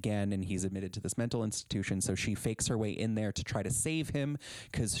with him again, and he's admitted to this mental institution. So she fakes her way in there to try to save him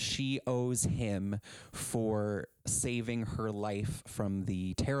because she owes him for saving her life from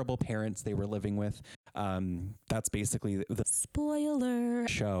the terrible parents they were living with. That's basically the spoiler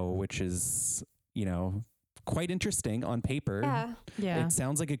show, which is, you know, quite interesting on paper. Yeah. It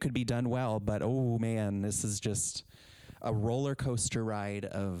sounds like it could be done well, but oh man, this is just a roller coaster ride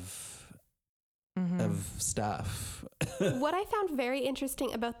of stuff. What I found very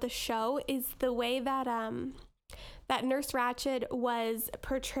interesting about the show is the way that that Nurse Ratched was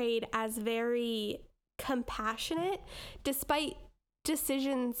portrayed as very compassionate despite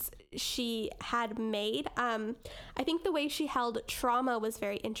decisions she had made. I think the way she held trauma was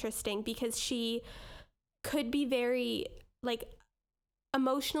very interesting because she could be very like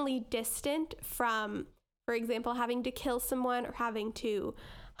emotionally distant from, for example, having to kill someone or having to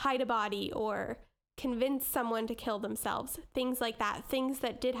hide a body or convince someone to kill themselves, things like that, things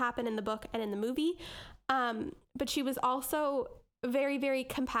that did happen in the book and in the movie. But she was also very, very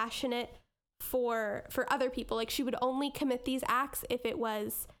compassionate for other people. Like, she would only commit these acts if it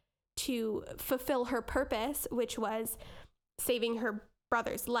was to fulfill her purpose, which was saving her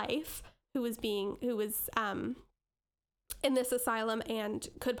brother's life, who was in this asylum and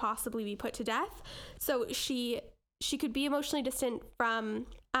could possibly be put to death. So she could be emotionally distant from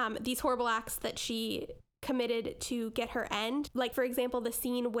these horrible acts that she committed to get her end. Like, for example, the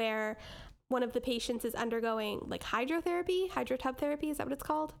scene where one of the patients is undergoing like hydrotub therapy, is that what it's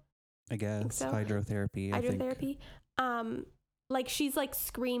called? I guess so. Hydrotherapy. Like, she's like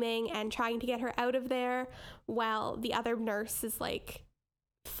screaming and trying to get her out of there while the other nurse is like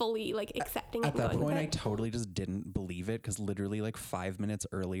fully like accepting at that point. I totally just didn't believe it because literally like 5 minutes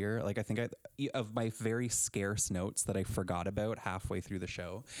earlier, like I think of my very scarce notes that I forgot about halfway through the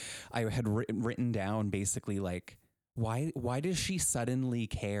show, I had written down basically like, why does she suddenly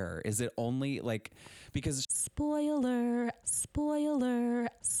care? Is it only like because spoiler,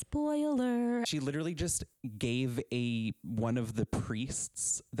 she literally just gave one of the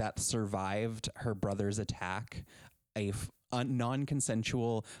priests that survived her brother's attack a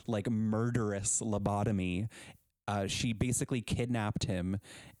non-consensual, like murderous lobotomy. She basically kidnapped him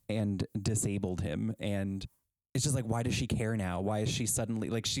and disabled him. And it's just like, why does she care now? Why is she suddenly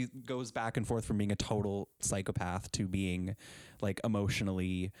like, she goes back and forth from being a total psychopath to being like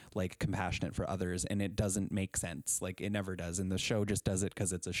emotionally like compassionate for others. And it doesn't make sense. Like it never does. And the show just does it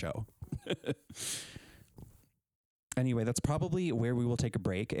because it's a show. Anyway, that's probably where we will take a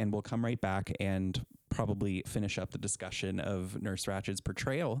break, and we'll come right back and probably finish up the discussion of Nurse Ratched's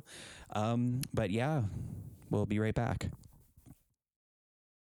portrayal. But yeah, we'll be right back.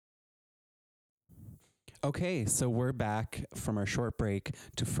 Okay, so we're back from our short break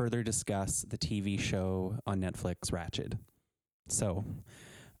to further discuss the TV show on Netflix, Ratched. So,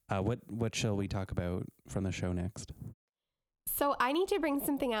 what shall we talk about from the show next? So I need to bring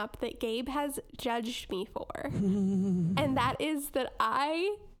something up that Gabe has judged me for, and that is that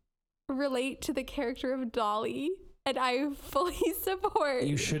I relate to the character of Dolly, and I fully support.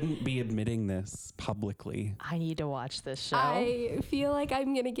 You shouldn't be admitting this publicly. I need to watch this show. I feel like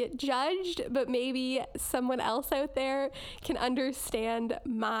I'm going to get judged, but maybe someone else out there can understand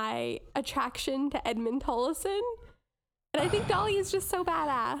my attraction to Edmund Tollison. And I think Dolly is just so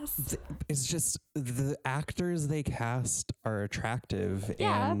badass. It's just the actors they cast are attractive.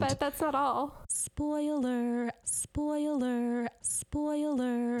 Yeah, and but that's not all. Spoiler, spoiler,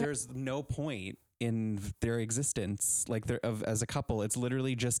 spoiler. there's no point in their existence, like as a couple. It's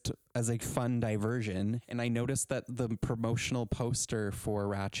literally just as a fun diversion. And I noticed that the promotional poster for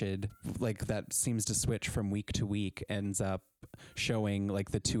Ratched, like that seems to switch from week to week, ends up showing like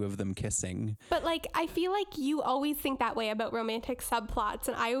the two of them kissing. But like, I feel like you always think that way about romantic subplots,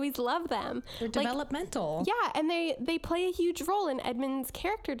 and I always love them. They're developmental. Yeah, and they play a huge role in Edmund's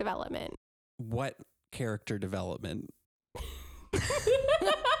character development. What character development?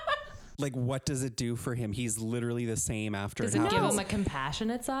 Like, what does it do for him? He's literally the same after. Does it give him a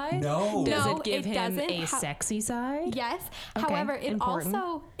compassionate side? No. Does No, it give it him doesn't. a sexy side? Yes. Okay, However, it important.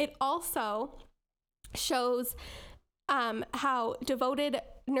 also shows how devoted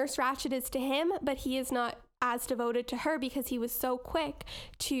Nurse Ratched is to him, but he is not as devoted to her because he was so quick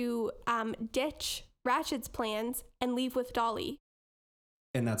to ditch Ratched's plans and leave with Dolly.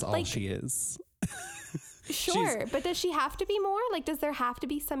 And that's all Like, she is. Sure, but does she have to be more? Like, does there have to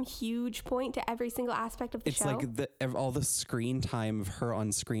be some huge point to every single aspect of the It's show? like all the screen time of her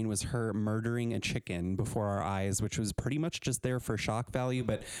on screen was her murdering a chicken before our eyes, which was pretty much just there for shock value.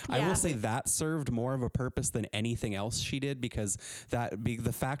 But I Yeah. will say that served more of a purpose than anything else she did, because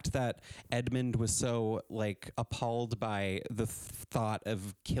the fact that Edmund was so like appalled by the thought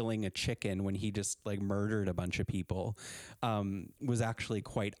of killing a chicken when he just like murdered a bunch of people was actually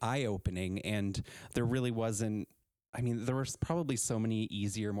quite eye-opening. And there really wasn't, I mean, there was probably so many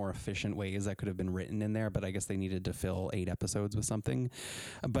easier, more efficient ways that could have been written in there, but I guess they needed to fill 8 episodes with something.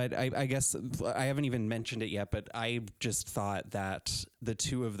 But I guess I haven't even mentioned it yet, but I just thought that the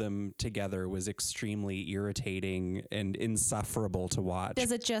two of them together was extremely irritating and insufferable to watch.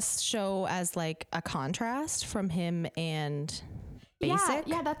 Does it just show as like a contrast from him and Basic?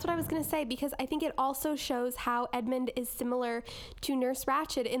 Yeah, that's what I was going to say, because I think it also shows how Edmund is similar to Nurse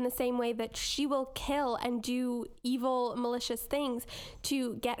Ratched in the same way that she will kill and do evil, malicious things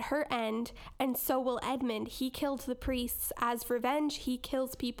to get her end, and so will Edmund. He killed the priests as revenge. He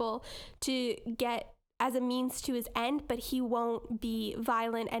kills people to get as a means to his end, but he won't be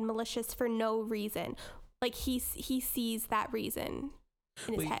violent and malicious for no reason. Like, he sees that reason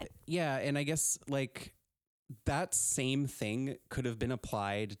in his head. Yeah, and I guess like that same thing could have been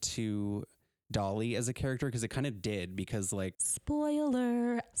applied to Dolly as a character, because it kind of did, because like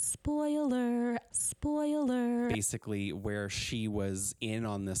spoiler, basically where she was in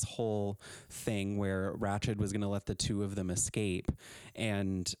on this whole thing where Ratched was going to let the two of them escape,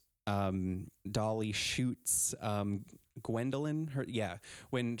 and Dolly shoots Gwendolyn,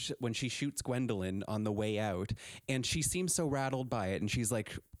 when she shoots Gwendolyn on the way out, and she seems so rattled by it, and she's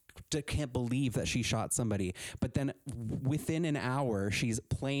like, can't believe that she shot somebody. But then within an hour, she's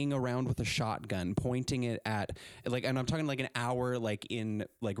playing around with a shotgun, pointing it at like, and I'm talking like an hour, like in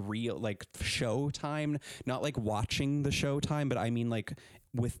like real, like show time, not like watching the show time, but I mean like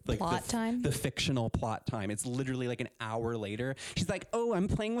with like plot time, the fictional plot time. It's literally like an hour later. She's like, "Oh, I'm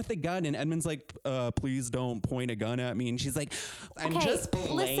playing with a gun," and Edmund's like, "Please don't point a gun at me." And she's like, "I'm just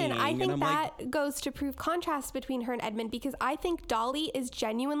playing." Listen, I think that like, goes to prove contrast between her and Edmund, because I think Dolly is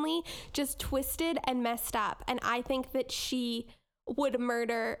genuinely just twisted and messed up, and I think that she would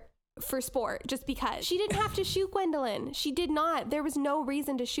murder for sport, just because. She didn't have to shoot Gwendolyn. She did not. There was no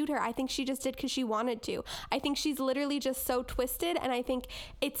reason to shoot her. I think she just did because she wanted to. I think she's literally just so twisted, and I think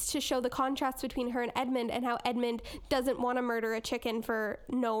it's to show the contrast between her and Edmund, and how Edmund doesn't want to murder a chicken for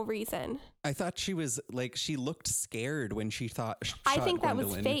no reason. I thought she was like, she looked scared when she thought I think that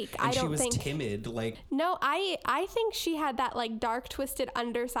Gwendolyn, was fake. and I don't she was think timid. Like, no, I think she had that like dark twisted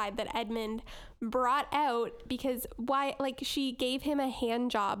underside that Edmund brought out, because why, like, she gave him a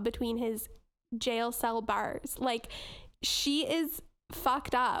hand job between his jail cell bars. Like, she is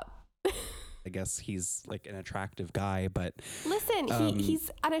fucked up. I guess he's like an attractive guy, but listen,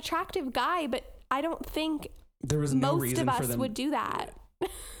 he's an attractive guy, but I don't think there was no most reason of for us them would do that.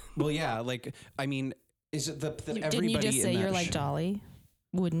 Well, yeah, like, I mean, is it everybody Didn't you just say in that you're like Dolly?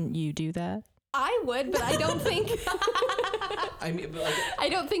 Wouldn't you do that? I would, but I don't think I mean, but like, I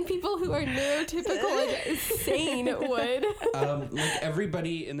don't think people who are neurotypical and sane would. like,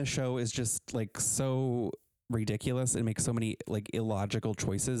 everybody in the show is just like so ridiculous and makes so many like illogical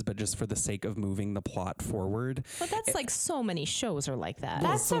choices, but just for the sake of moving the plot forward. But that's like so many shows are like that.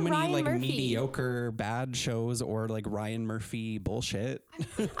 That's so a many Ryan like Murphy. mediocre bad shows, or like Ryan Murphy bullshit.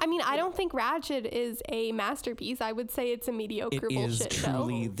 I mean, I don't think Ratched is a masterpiece. I would say it's a mediocre It is bullshit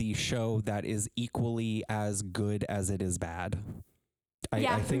truly show. the show that is equally as good as it is bad.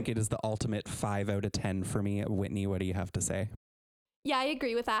 Yeah. I think it is the ultimate 5 out of 10 for me. Whitney, what do you have to say? Yeah, I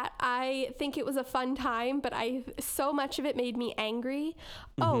agree with that. I think it was a fun time, but so much of it made me angry.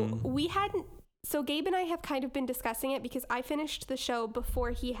 Mm-hmm. So Gabe and I have kind of been discussing it because I finished the show before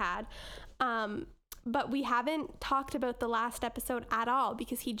he had. But we haven't talked about the last episode at all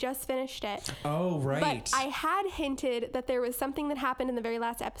because he just finished it. Oh, right. But I had hinted that there was something that happened in the very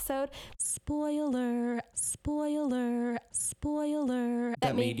last episode. Spoiler.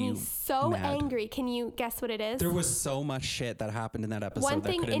 That made me you so mad. angry. Can you guess what it is? There was so much shit that happened in that episode. One that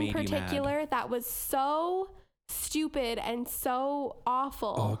thing could have in made you mad. particular that was so stupid and so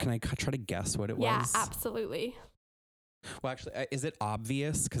awful. Oh, can I try to guess what it Yeah, was? absolutely. Well, actually, is it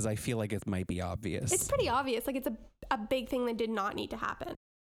obvious? Because I feel like it might be obvious. It's pretty obvious. Like, it's a big thing that did not need to happen.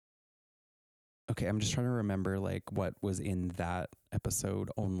 Okay, I'm just trying to remember like what was in that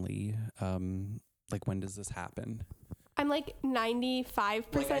episode only. Like, when does this happen? I'm like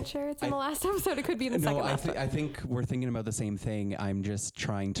 95% sure it's in the last episode. It could be in the No, second last one. I think we're thinking about the same thing. I'm just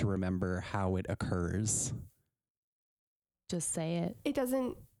trying to remember how it occurs. Just say it. It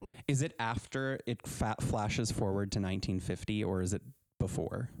doesn't. Is it after it flashes forward to 1950, or is it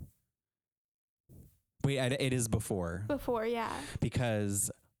before? Wait, it is before. Before, yeah.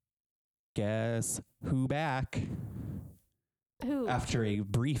 Because guess who back? Who? After a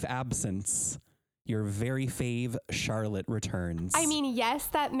brief absence, your very fave Charlotte returns. I mean, yes,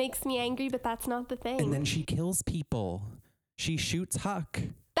 that makes me angry, but that's not the thing. And then she kills people. She shoots Huck.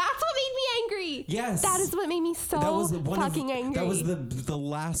 That's what made me angry. Yes. That is what made me so fucking angry. That was the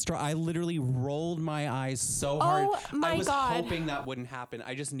last straw. I literally rolled my eyes so hard. Oh my I was God. hoping that wouldn't happen.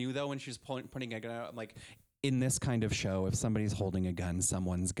 I just knew though when she was putting a gun out, I'm like, in this kind of show, if somebody's holding a gun,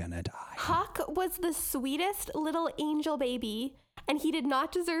 someone's gonna die. Huck was the sweetest little angel baby, and he did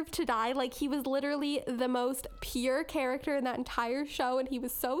not deserve to die. Like, he was literally the most pure character in that entire show, and he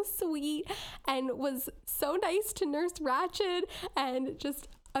was so sweet and was so nice to Nurse Ratched and just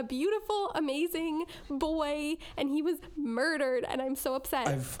a beautiful, amazing boy, and he was murdered, and I'm so upset.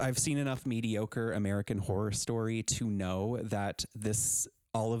 I've seen enough mediocre American Horror Story to know that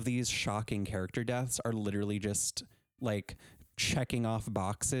all of these shocking character deaths are literally just like checking off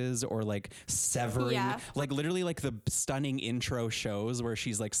boxes or like severing, like literally like the stunning intro shows where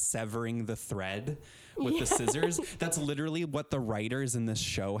she's like severing the thread with the scissors. That's literally what the writers in this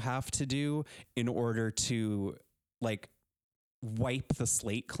show have to do in order to like wipe the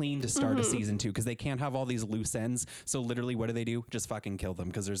slate clean to start a season 2, because they can't have all these loose ends. So literally what do? Just fucking kill them,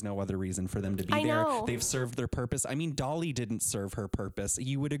 because there's no other reason for them to be there. Know. They've served their purpose. I mean, Dolly didn't serve her purpose.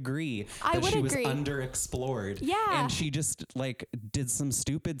 You would agree I that would she agree. was underexplored. Yeah. And she just like did some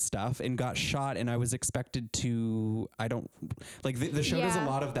stupid stuff and got shot, and I was expected to, I don't like the show does a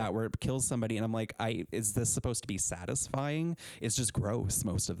lot of that where it kills somebody and I'm like, is this supposed to be satisfying? It's just gross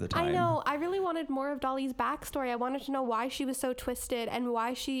most of the time. I know. I really wanted more of Dolly's backstory. I wanted to know why she was so twisted and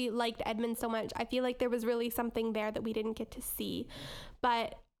why she liked Edmund so much. I feel like there was really something there that we didn't get to see.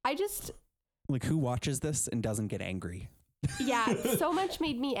 But I just... Like, who watches this and doesn't get angry? Yeah, so much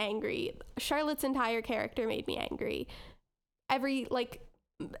made me angry. Charlotte's entire character made me angry. 99%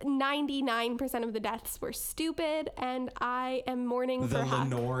 of the deaths were stupid, and I am mourning The for Huck.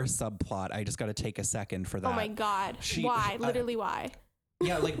 Lenore subplot. I just got to take a second for that. Oh my God. Why? Literally why?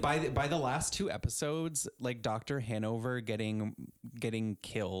 Yeah, like by the last 2 episodes, like Dr. Hanover getting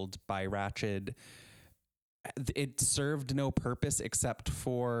killed by Ratched, it served no purpose except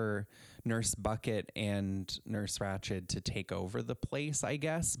for Nurse Bucket and Nurse Ratched to take over the place, I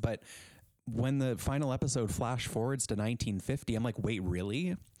guess. But when the final episode flash forwards to 1950, I'm like, wait,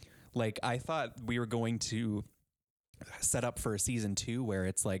 really? Like, I thought we were going to set up for a season 2 where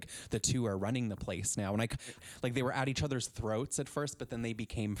it's like the 2 are running the place now, and like they were at each other's throats at first, but then they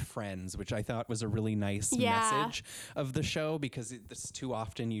became friends, which I thought was a really nice message of the show, because this too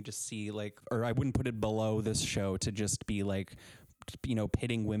often you just see like, or I wouldn't put it below this show to just be like, you know,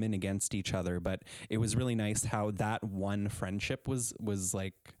 pitting women against each other, but it was really nice how that one friendship was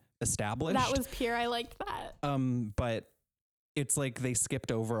like established. That was pure. I liked that. But it's like they skipped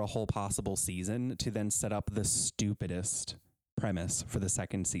over a whole possible season to then set up the stupidest premise for the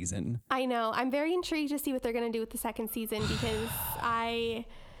second season. I know. I'm very intrigued to see what they're going to do with the second season, because I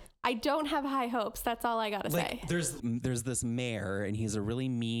don't have high hopes. That's all I got to say. There's this mayor, and he's a really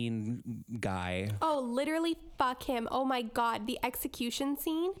mean guy. Oh, literally fuck him. Oh my God. The execution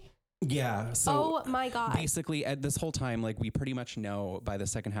scene. Yeah. So oh my God. Basically, at this whole time, like, we pretty much know by the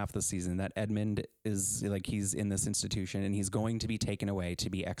second half of the season that Edmund is like, he's in this institution and he's going to be taken away to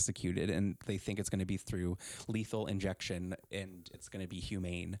be executed. And they think it's going to be through lethal injection and it's going to be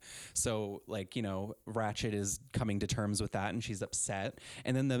humane. So, like, you know, Ratched is coming to terms with that and she's upset.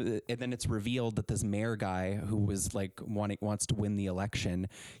 And then then it's revealed that this mayor guy who was like wants to win the election,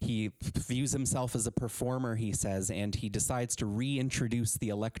 he views himself as a performer, he says, and he decides to reintroduce the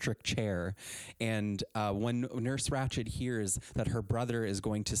electric chair. And when Nurse Ratched hears that her brother is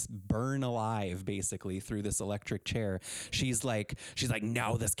going to burn alive basically through this electric chair, she's like,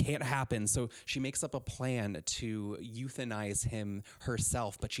 no, this can't happen. So she makes up a plan to euthanize him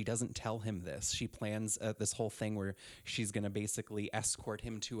herself, but she doesn't tell him this. She plans this whole thing where she's going to basically escort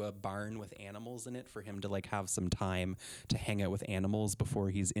him to a barn with animals in it for him to like have some time to hang out with animals before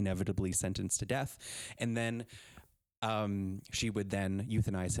he's inevitably sentenced to death. And then she would then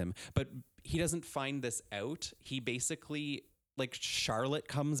euthanize him, but he doesn't find this out. He basically, like, Charlotte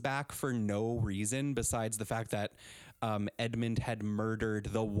comes back for no reason besides the fact that Edmund had murdered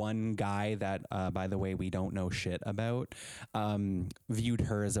the one guy that, by the way, we don't know shit about, viewed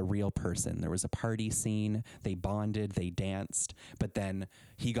her as a real person. There was a party scene, they bonded, they danced, but then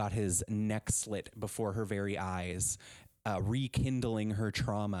he got his neck slit before her very eyes, rekindling her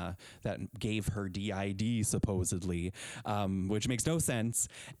trauma that gave her DID supposedly, which makes no sense.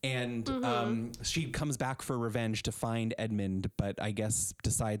 And she comes back for revenge to find Edmund, but I guess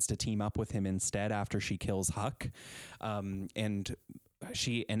decides to team up with him instead after she kills Huck. And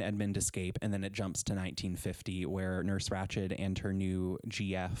she and Edmund escape, and then it jumps to 1950 where Nurse Ratched and her new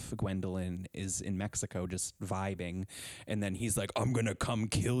GF, Gwendolyn, is in Mexico just vibing. And then he's like, I'm going to come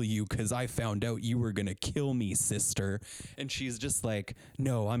kill you because I found out you were going to kill me, sister. And she's just like,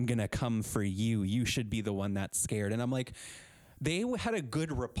 no, I'm going to come for you. You should be the one that's scared. And I'm like, they had a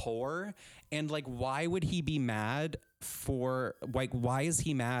good rapport. And like, why would he be mad for, like, why is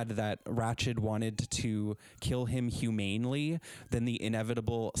he mad that Ratched wanted to kill him humanely than the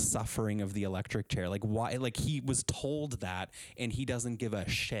inevitable suffering of the electric chair? Like, why? Like, he was told that and he doesn't give a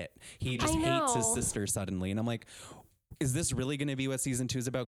shit. He just hates his sister suddenly. And I'm like, is this really going to be what season 2 is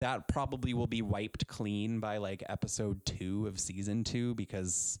about? That probably will be wiped clean by like episode 2 of season 2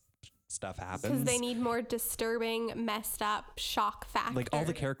 because stuff happens. Because they need more disturbing, messed up shock factor. Like, all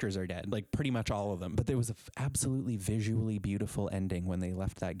the characters are dead, like pretty much all of them. But there was an absolutely visually beautiful ending when they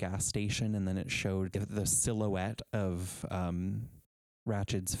left that gas station, and then it showed the silhouette of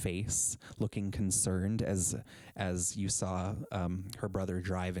Ratched's face looking concerned as you saw her brother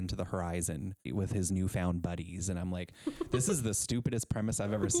drive into the horizon with his newfound buddies. And I'm like, this is the stupidest premise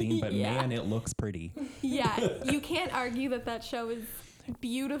I've ever seen, but man, it looks pretty. Yeah, you can't argue that show is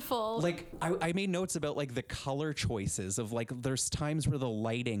beautiful. Like, I made notes about like the color choices of like, there's times where the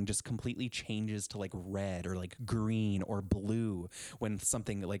lighting just completely changes to like red or like green or blue when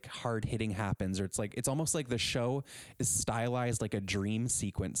something like hard hitting happens, or it's almost like the show is stylized like a dream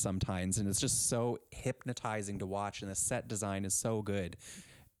sequence sometimes, and it's just so hypnotizing to watch, and the set design is so good.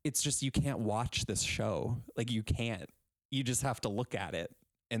 It's just, you can't watch this show. Like, you can't. You just have to look at it.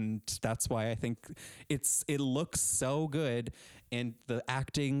 And that's why I think it looks so good, and the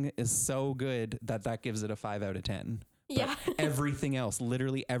acting is so good that gives it a 5 out of 10. But yeah. Everything else,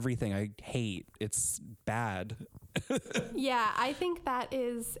 literally everything, I hate. It's bad. Yeah, I think that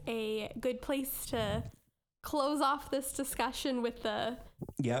is a good place to close off this discussion with the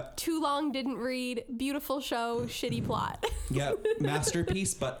too long, didn't read, beautiful show, shitty plot. Yep.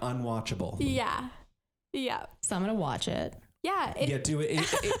 Masterpiece, but unwatchable. Yeah. Yeah. So I'm going to watch it. Yeah. Do it.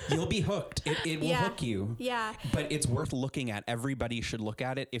 You'll be hooked. It will hook you. Yeah. But it's worth looking at. Everybody should look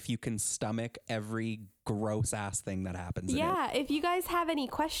at it if you can stomach every gross ass thing that happens in it. Yeah. If you guys have any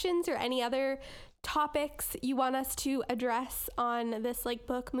questions or any other topics you want us to address on this like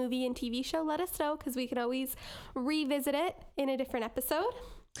book, movie, and TV show, let us know, because we can always revisit it in a different episode.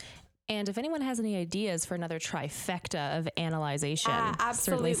 And if anyone has any ideas for another trifecta of analyzation,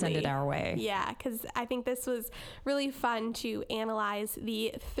 absolutely certainly send it our way. Yeah, because I think this was really fun to analyze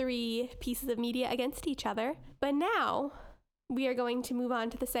the 3 pieces of media against each other. But now we are going to move on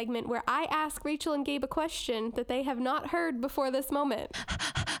to the segment where I ask Rachel and Gabe a question that they have not heard before this moment.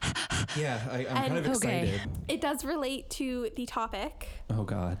 Yeah, I'm kind of excited. It does relate to the topic. Oh,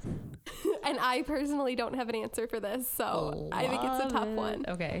 God. And I personally don't have an answer for this, so I think it's a tough one.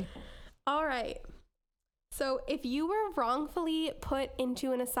 Okay. All right. So if you were wrongfully put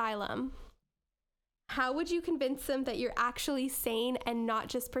into an asylum, how would you convince them that you're actually sane and not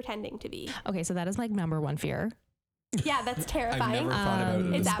just pretending to be? Okay, so that is like number 1 fear. Yeah, that's terrifying. I've never thought about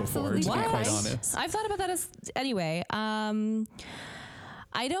it it's this absolutely before, to be quite terrifying. honest. I've thought about that as anyway.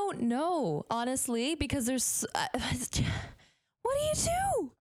 I don't know, honestly, because there's what do you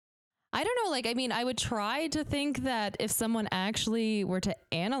do? I don't know. Like, I mean, I would try to think that if someone actually were to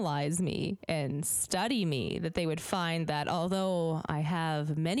analyze me and study me, that they would find that although I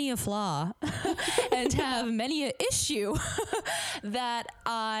have many a flaw and have many a issue, that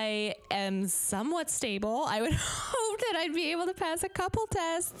I am somewhat stable. I would hope that I'd be able to pass a couple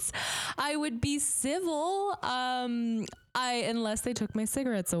tests. I would be civil. Unless they took my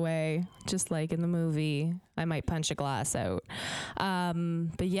cigarettes away, just like in the movie, I might punch a glass out.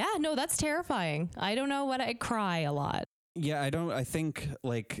 But yeah, no, that's terrifying. I don't know what I'd cry a lot. Yeah, I think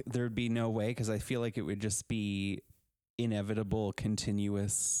like there'd be no way, because I feel like it would just be inevitable,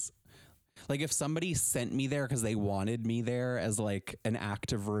 continuous. Like if somebody sent me there because they wanted me there as like an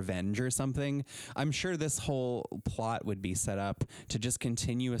act of revenge or something, I'm sure this whole plot would be set up to just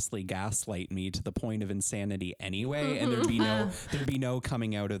continuously gaslight me to the point of insanity anyway. And there'd be no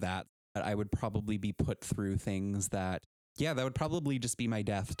coming out of that. I would probably be put through things that would probably just be my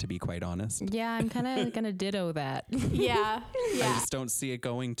death, to be quite honest. Yeah, I'm kind of gonna ditto that. Yeah. I just don't see it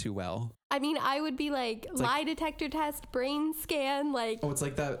going too well. I mean, I would be like lie detector test, brain scan, like. Oh, it's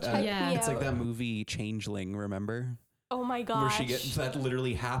like that. It's like that movie Changeling. Remember? Oh my gosh. Where that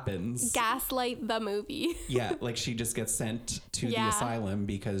literally happens. Gaslight the movie. Yeah, like she just gets sent to the asylum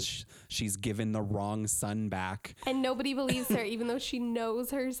because she's given the wrong son back. And nobody believes her, even though she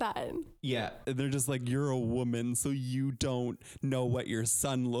knows her son. Yeah, and they're just like, you're a woman, so you don't know what your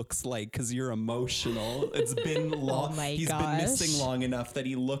son looks like because you're emotional. It's been long. Oh my He's gosh. been missing long enough that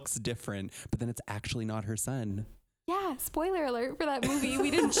he looks different, but then it's actually not her son. Yeah, spoiler alert for that movie. We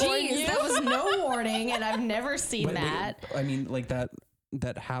didn't warn you. That was no warning, and I've never seen that. I mean, like that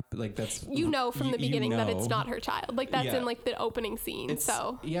happened. Like that's from the beginning that it's not her child. Like that's in like the opening scene.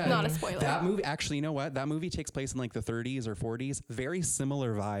 Not a spoiler. That movie, actually, you know what? That movie takes place in like the 30s or 40s. Very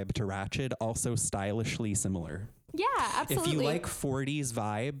similar vibe to Ratched. Also stylishly similar. Yeah, absolutely. If you like 40s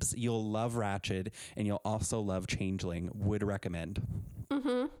vibes, you'll love Ratched, and you'll also love Changeling. Would recommend.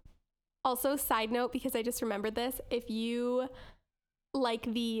 Mm-hmm. Also, side note, because I just remembered this, if you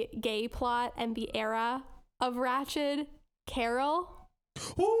like the gay plot and the era of Ratched, Carol.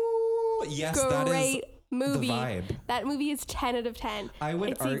 Oh, yes, that is great movie. the vibe. That movie is 10 out of 10.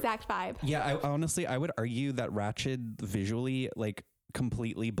 It's the exact vibe. Yeah, I would argue that Ratched visually, like,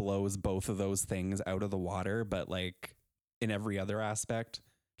 completely blows both of those things out of the water, but like in every other aspect,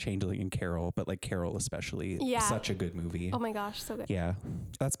 Changeling and Carol, but like Carol especially, such a good movie. Oh my gosh, so good. Yeah,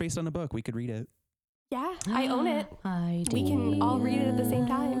 that's based on a book. We could read it. Yeah, I own it. We can all read it at the same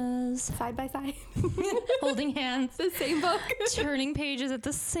time, side by side, holding hands, the same book, turning pages at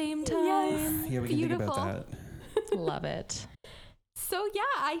the same time. Yes, yeah, we can think about that. Love it. So yeah,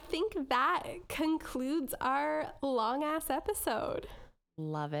 I think that concludes our long ass episode.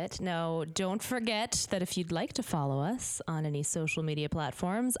 Love it. No, don't forget that if you'd like to follow us on any social media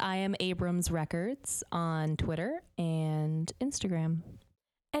platforms, I am Abrams Records on Twitter and Instagram.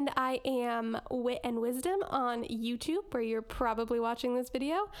 And I am Wit and Wisdom on YouTube, where you're probably watching this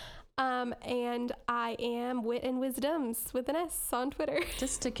video. And I am Wit and Wisdoms with an S on Twitter.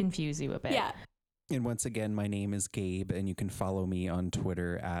 Just to confuse you a bit. Yeah. And once again, my name is Gabe, and you can follow me on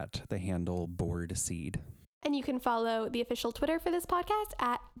Twitter at the handle BoredSeed. And you can follow the official Twitter for this podcast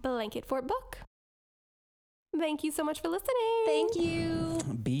at Blanket Fort Book. Thank you so much for listening. Thank you.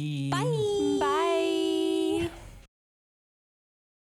 Be